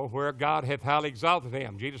 Therefore, where God hath highly exalted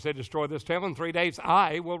him, Jesus said, destroy this temple in 3 days,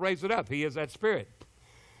 I will raise it up. He is that Spirit.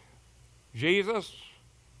 Jesus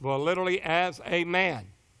will literally, as a man,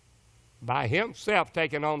 by himself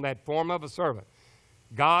taking on that form of a servant.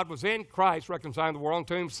 God was in Christ reconciling the world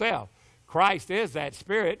unto himself. Christ is that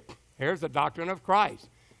Spirit. Here's the doctrine of Christ.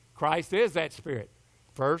 Christ is that Spirit.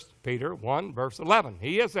 1 Peter 1, verse 11.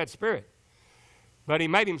 He is that Spirit. But he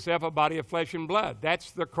made himself a body of flesh and blood.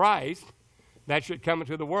 That's the Christ that should come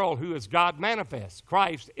into the world, who is God manifest.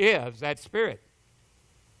 Christ is that Spirit,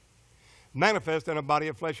 manifest in a body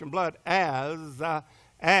of flesh and blood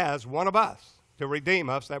as one of us, to redeem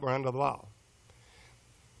us that were under the law.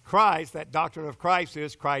 Christ, that doctrine of Christ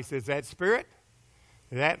is that Spirit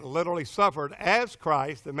that literally suffered as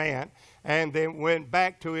Christ, the man, and then went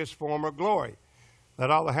back to his former glory.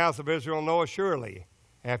 Let all the house of Israel know assuredly,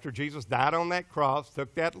 after Jesus died on that cross,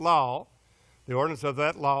 took that law, the ordinance of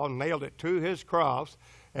that law, nailed it to his cross,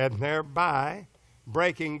 and thereby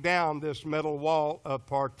breaking down this middle wall of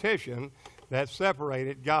partition that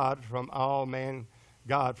separated God from all mankind.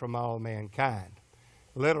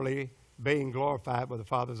 Literally being glorified with the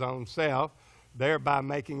Father's own self, thereby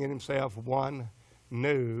making in himself one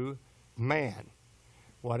new man.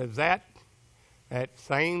 What is that? That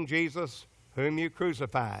same Jesus whom you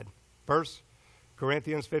crucified. 1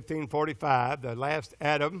 Corinthians 15:45, the last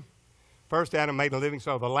Adam, first Adam made a living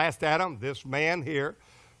soul. The last Adam, this man here,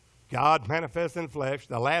 God manifest in flesh,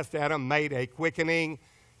 the last Adam made a quickening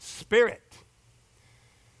spirit.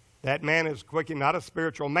 That man is quickening, not a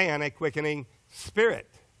spiritual man, a quickening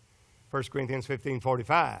spirit. 1 Corinthians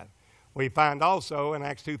 15:45. We find also in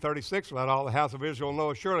Acts 2:36, let all the house of Israel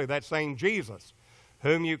know surely that same Jesus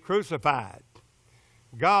whom you crucified.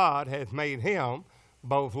 God hath made him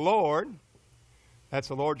both Lord, that's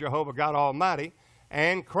the Lord Jehovah God Almighty,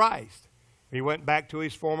 and Christ. He went back to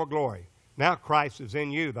his former glory. Now Christ is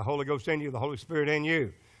in you, the Holy Ghost in you, the Holy Spirit in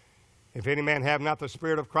you. If any man have not the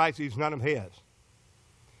Spirit of Christ, he's none of his.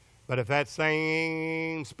 But if that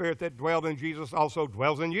same Spirit that dwelled in Jesus also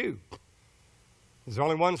dwells in you, there's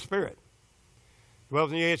only one Spirit,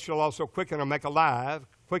 dwells in you, it shall also quicken or make alive,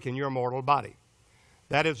 quicken your mortal body.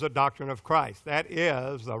 That is the doctrine of Christ. That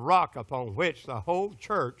is the rock upon which the whole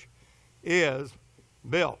church is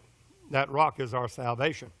built. That rock is our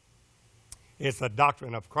salvation. It's the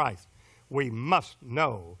doctrine of Christ. We must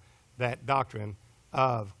know that doctrine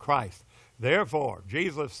of Christ. Therefore,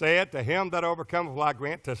 Jesus said, to him that overcometh will I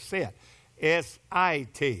grant to sit,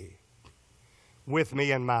 S-I-T, with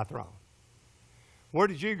me in my throne. Where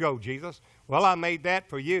did you go, Jesus? Well, I made that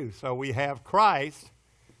for you. So we have Christ,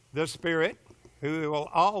 the Spirit, who will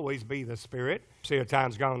always be the Spirit. See, your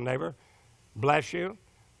time's gone, neighbor. Bless you.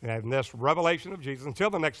 And this revelation of Jesus. Until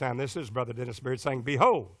the next time, this is Brother Dennis Spirit saying,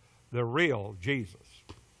 behold, the real Jesus.